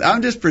again,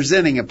 I'm just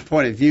presenting a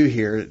point of view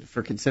here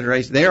for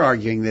consideration. They're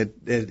arguing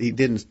that he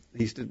didn't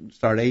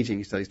start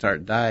aging, so he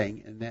started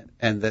dying,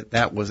 and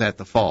that was at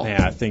the fall.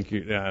 Yeah, I think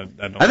I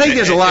think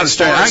there's a lot of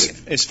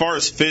stories. As far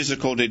as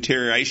physical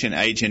deterioration,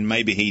 aging,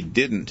 maybe he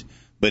didn't.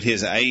 But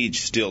his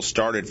age still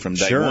started from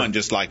day one,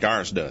 just like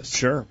ours does.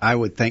 Sure. I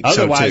would think so,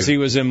 too. Otherwise, he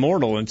was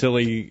immortal until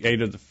he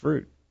ate of the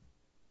fruit.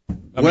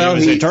 He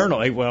was eternal.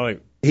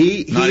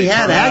 He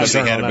had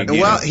access.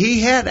 Well,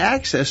 he had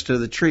access to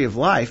the tree of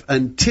life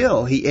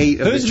until he ate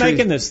of the tree. Who's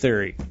making this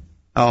theory?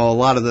 Oh, a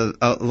lot of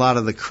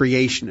the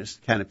creationist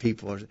kind of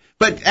people.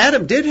 But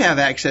Adam did have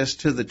access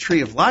to the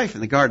tree of life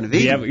in the Garden of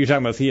Eden. Yeah, you're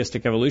talking about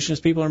theistic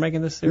evolutionist people are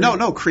making this theory?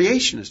 No,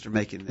 creationists are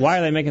making this. Why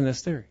are they making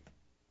this theory?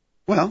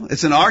 Well,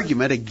 it's an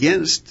argument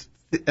against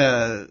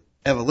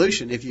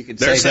evolution, if you could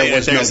They're say saying there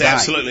was there's no dying.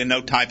 absolutely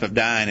no type of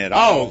dying at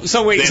all. Oh,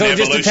 so wait, Then so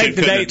just to take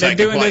the day, they're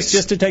doing place. this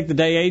just to take the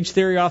day age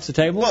theory off the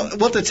table?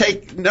 Well, to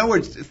take, in other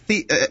words,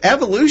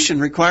 evolution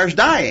requires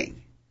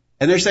dying.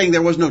 And they're saying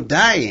there was no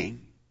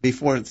dying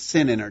before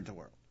sin entered the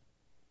world.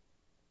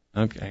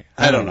 Okay.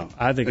 I don't know.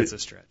 I think it's a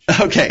stretch.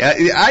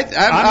 Okay. I'm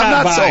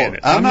not sold.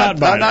 I'm not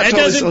buying it.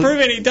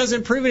 It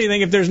doesn't prove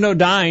anything if there's no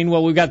dying.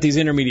 Well, we've got these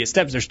intermediate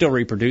steps. They're still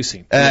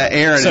reproducing.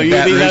 Aaron, so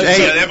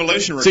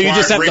evolution requires so you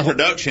just have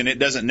reproduction. It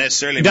doesn't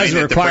necessarily mean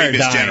that the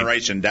previous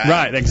generation died.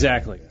 Right,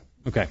 exactly.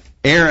 Okay.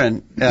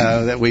 Aaron,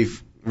 that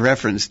we've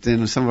referenced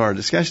in some of our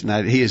discussion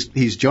tonight,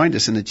 he's joined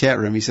us in the chat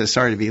room. He says,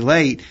 sorry to be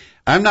late.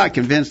 I'm not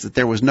convinced that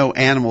there was no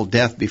animal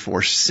death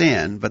before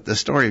sin, but the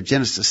story of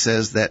Genesis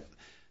says that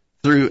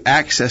through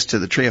access to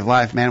the tree of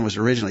life, man was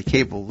originally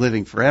capable of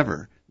living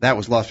forever. That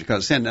was lost because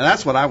of sin. Now,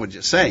 that's what I would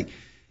just say.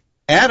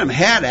 Adam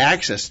had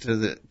access to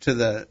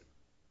the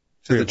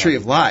tree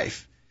of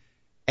life,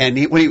 and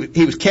when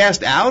he was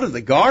cast out of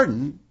the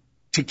garden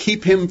to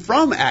keep him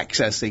from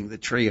accessing the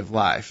tree of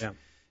life. Yeah.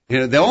 You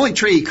know, the only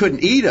tree he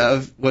couldn't eat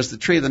of was the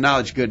tree of the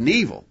knowledge of good and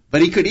evil.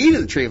 But he could eat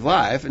of the tree of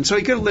life, and so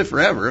he could have lived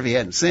forever if he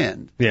hadn't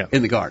sinned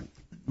in the garden.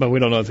 But we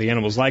don't know if the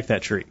animals like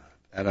that tree.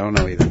 I don't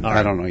know either. Right.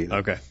 I don't know either.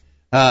 Okay.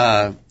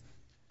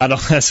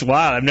 That's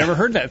wild. I've never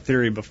heard that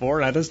theory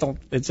before. I just don't.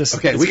 It's just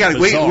okay.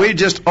 It's we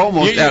just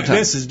almost out of time.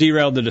 This has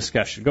derailed the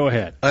discussion. Go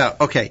ahead.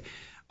 Okay.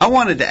 I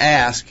wanted to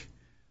ask,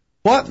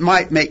 what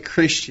might make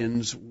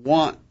Christians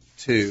want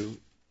to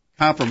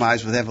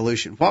compromise with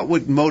evolution? What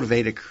would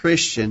motivate a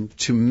Christian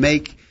to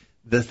make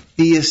the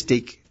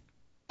theistic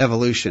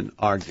evolution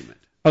argument?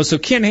 Oh, so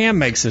Ken Ham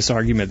makes this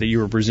argument that you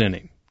were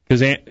presenting,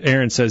 because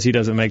Aaron says he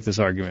doesn't make this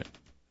argument.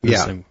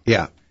 Yeah.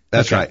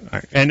 That's okay.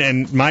 right.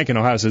 And Mike in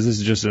Ohio says this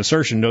is just an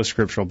assertion, no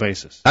scriptural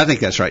basis. I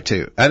think that's right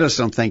too. I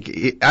don't think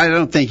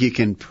you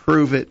can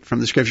prove it from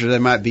the scripture. There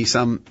might be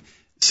something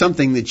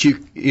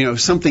that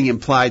something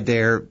implied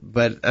there,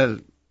 but you're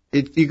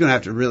going to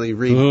have to really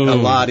read a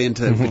lot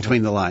into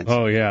between the lines.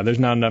 Oh yeah, there's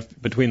not enough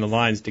between the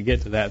lines to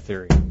get to that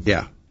theory.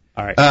 Yeah.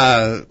 All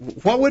right.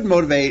 What would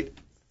motivate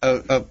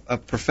a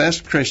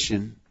professed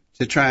Christian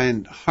to try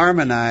and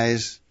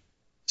harmonize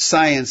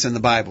science and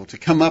the Bible, to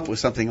come up with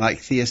something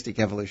like theistic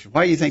evolution?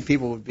 Why do you think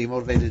people would be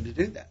motivated to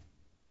do that?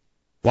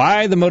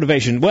 Why the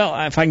motivation? Well,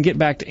 if I can get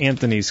back to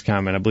Anthony's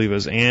comment, I believe it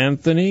was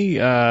Anthony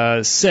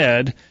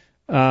said,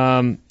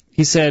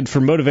 he said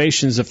for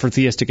motivations for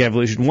theistic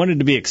evolution, wanted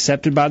to be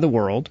accepted by the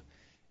world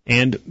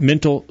and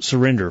mental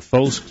surrender.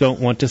 Folks don't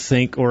want to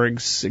think or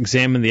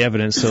examine the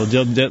evidence, so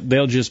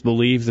they'll just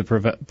believe the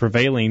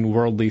prevailing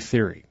worldly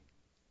theory.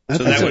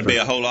 So that would be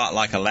a whole lot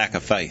like a lack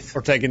of faith.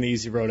 Or taking the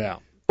easy road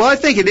out. Well, I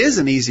think it is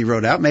an easy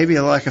road out, maybe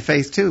a lack of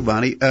faith too,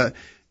 Bonnie. In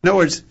other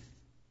words,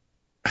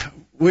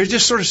 we're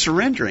just sort of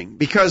surrendering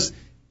because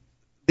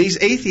these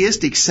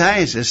atheistic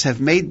scientists have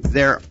made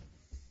their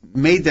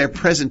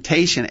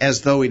presentation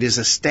as though it is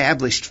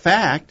established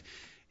fact.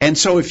 And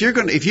so if you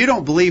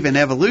don't believe in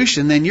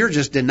evolution, then you're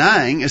just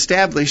denying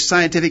established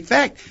scientific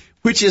fact,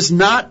 which is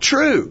not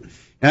true.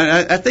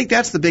 And I think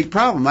that's the big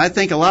problem. I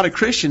think a lot of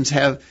Christians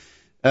have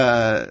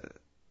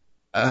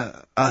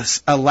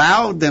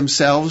allowed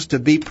themselves to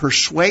be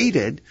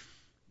persuaded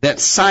that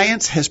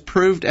science has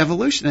proved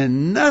evolution,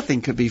 and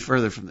nothing could be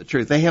further from the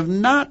truth. They have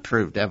not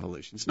proved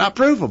evolution. It's not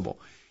provable.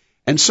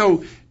 And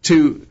so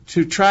to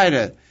try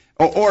to,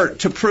 or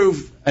to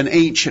prove an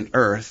ancient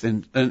earth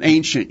and an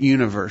ancient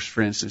universe,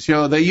 for instance. You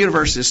know, the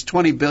universe is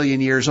 20 billion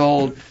years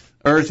old.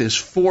 Earth is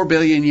 4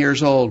 billion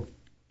years old.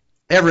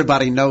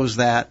 Everybody knows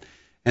that.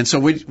 And so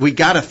we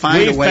got to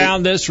find a way. We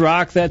found this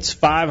rock that's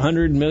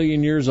 500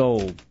 million years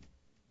old.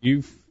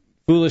 You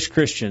foolish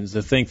Christians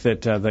that think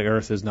that the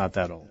earth is not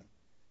that old.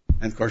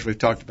 And, of course, we've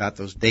talked about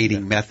those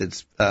dating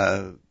methods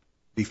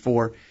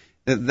before.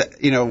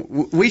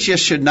 We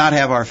just should not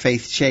have our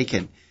faith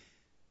shaken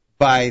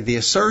by the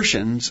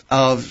assertions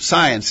of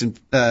science. And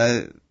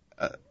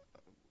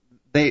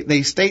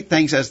they state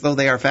things as though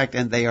they are fact,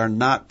 and they are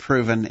not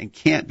proven and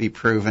can't be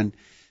proven.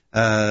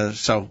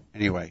 So,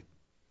 anyway,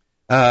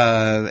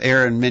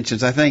 Aaron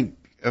mentions, I think,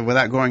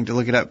 without going to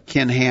look it up,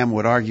 Ken Ham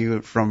would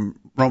argue from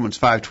Romans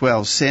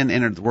 5:12, sin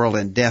entered the world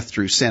and death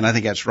through sin. I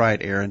think that's right,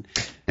 Aaron,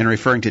 and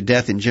referring to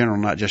death in general,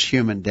 not just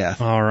human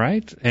death. All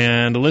right.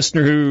 And a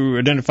listener who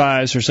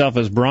identifies herself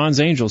as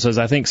Bronze Angel says,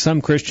 I think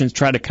some Christians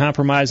try to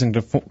compromise and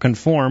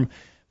conform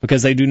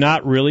because they do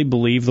not really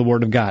believe the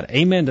Word of God.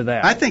 Amen to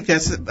that. I think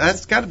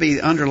that's got to be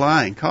the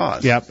underlying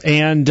cause. Yep.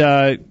 And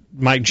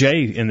Mike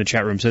J. in the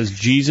chat room says,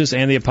 Jesus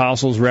and the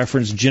apostles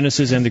referenced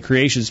Genesis and the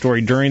creation story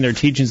during their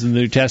teachings in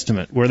the New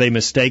Testament. Were they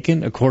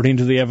mistaken, according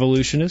to the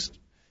evolutionist?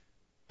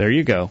 There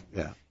you go.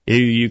 Yeah.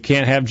 You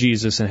can't have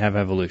Jesus and have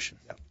evolution.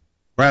 Yeah.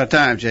 We're out of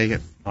time,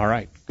 Jacob. All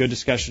right. Good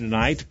discussion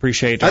tonight.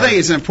 Appreciate it. I think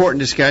it's an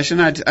important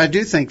discussion. I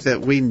do think that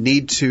we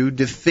need to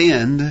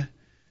defend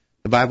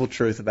the Bible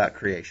truth about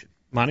creation.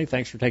 Monty,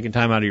 thanks for taking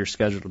time out of your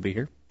schedule to be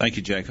here. Thank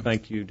you, Jacob.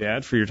 Thank you,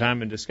 Dad, for your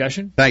time and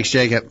discussion. Thanks,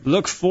 Jacob.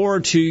 Look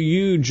forward to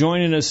you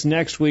joining us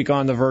next week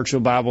on the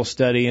virtual Bible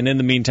study. And in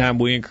the meantime,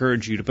 we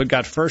encourage you to put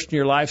God first in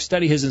your life,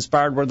 study His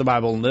inspired word of the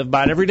Bible, and live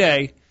by it every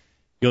day.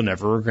 You'll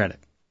never regret it.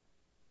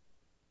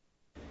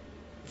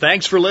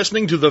 Thanks for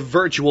listening to the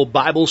Virtual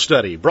Bible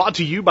Study, brought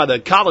to you by the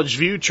College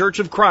View Church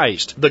of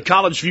Christ. The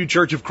College View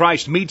Church of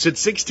Christ meets at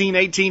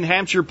 1618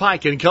 Hampshire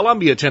Pike in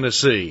Columbia,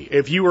 Tennessee.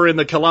 If you are in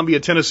the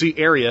Columbia, Tennessee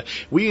area,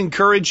 we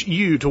encourage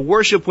you to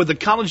worship with the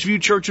College View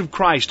Church of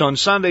Christ on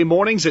Sunday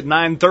mornings at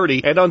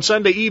 9:30 and on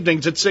Sunday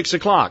evenings at 6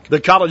 o'clock.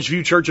 The College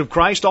View Church of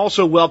Christ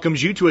also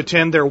welcomes you to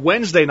attend their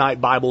Wednesday night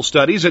Bible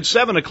studies at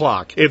 7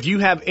 o'clock. If you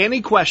have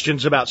any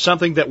questions about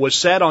something that was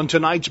said on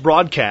tonight's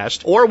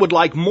broadcast or would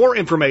like more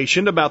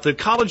information about the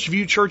College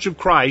View Church of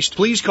Christ,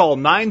 please call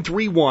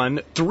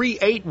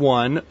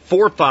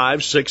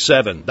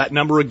 931-381-4567. That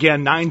number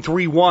again,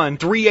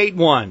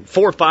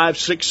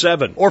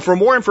 931-381-4567. Or for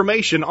more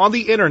information on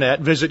the internet,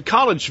 visit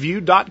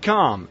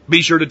collegeview.com.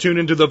 Be sure to tune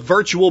into the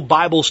virtual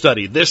Bible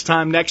study this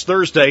time next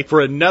Thursday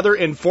for another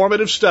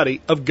informative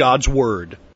study of God's Word.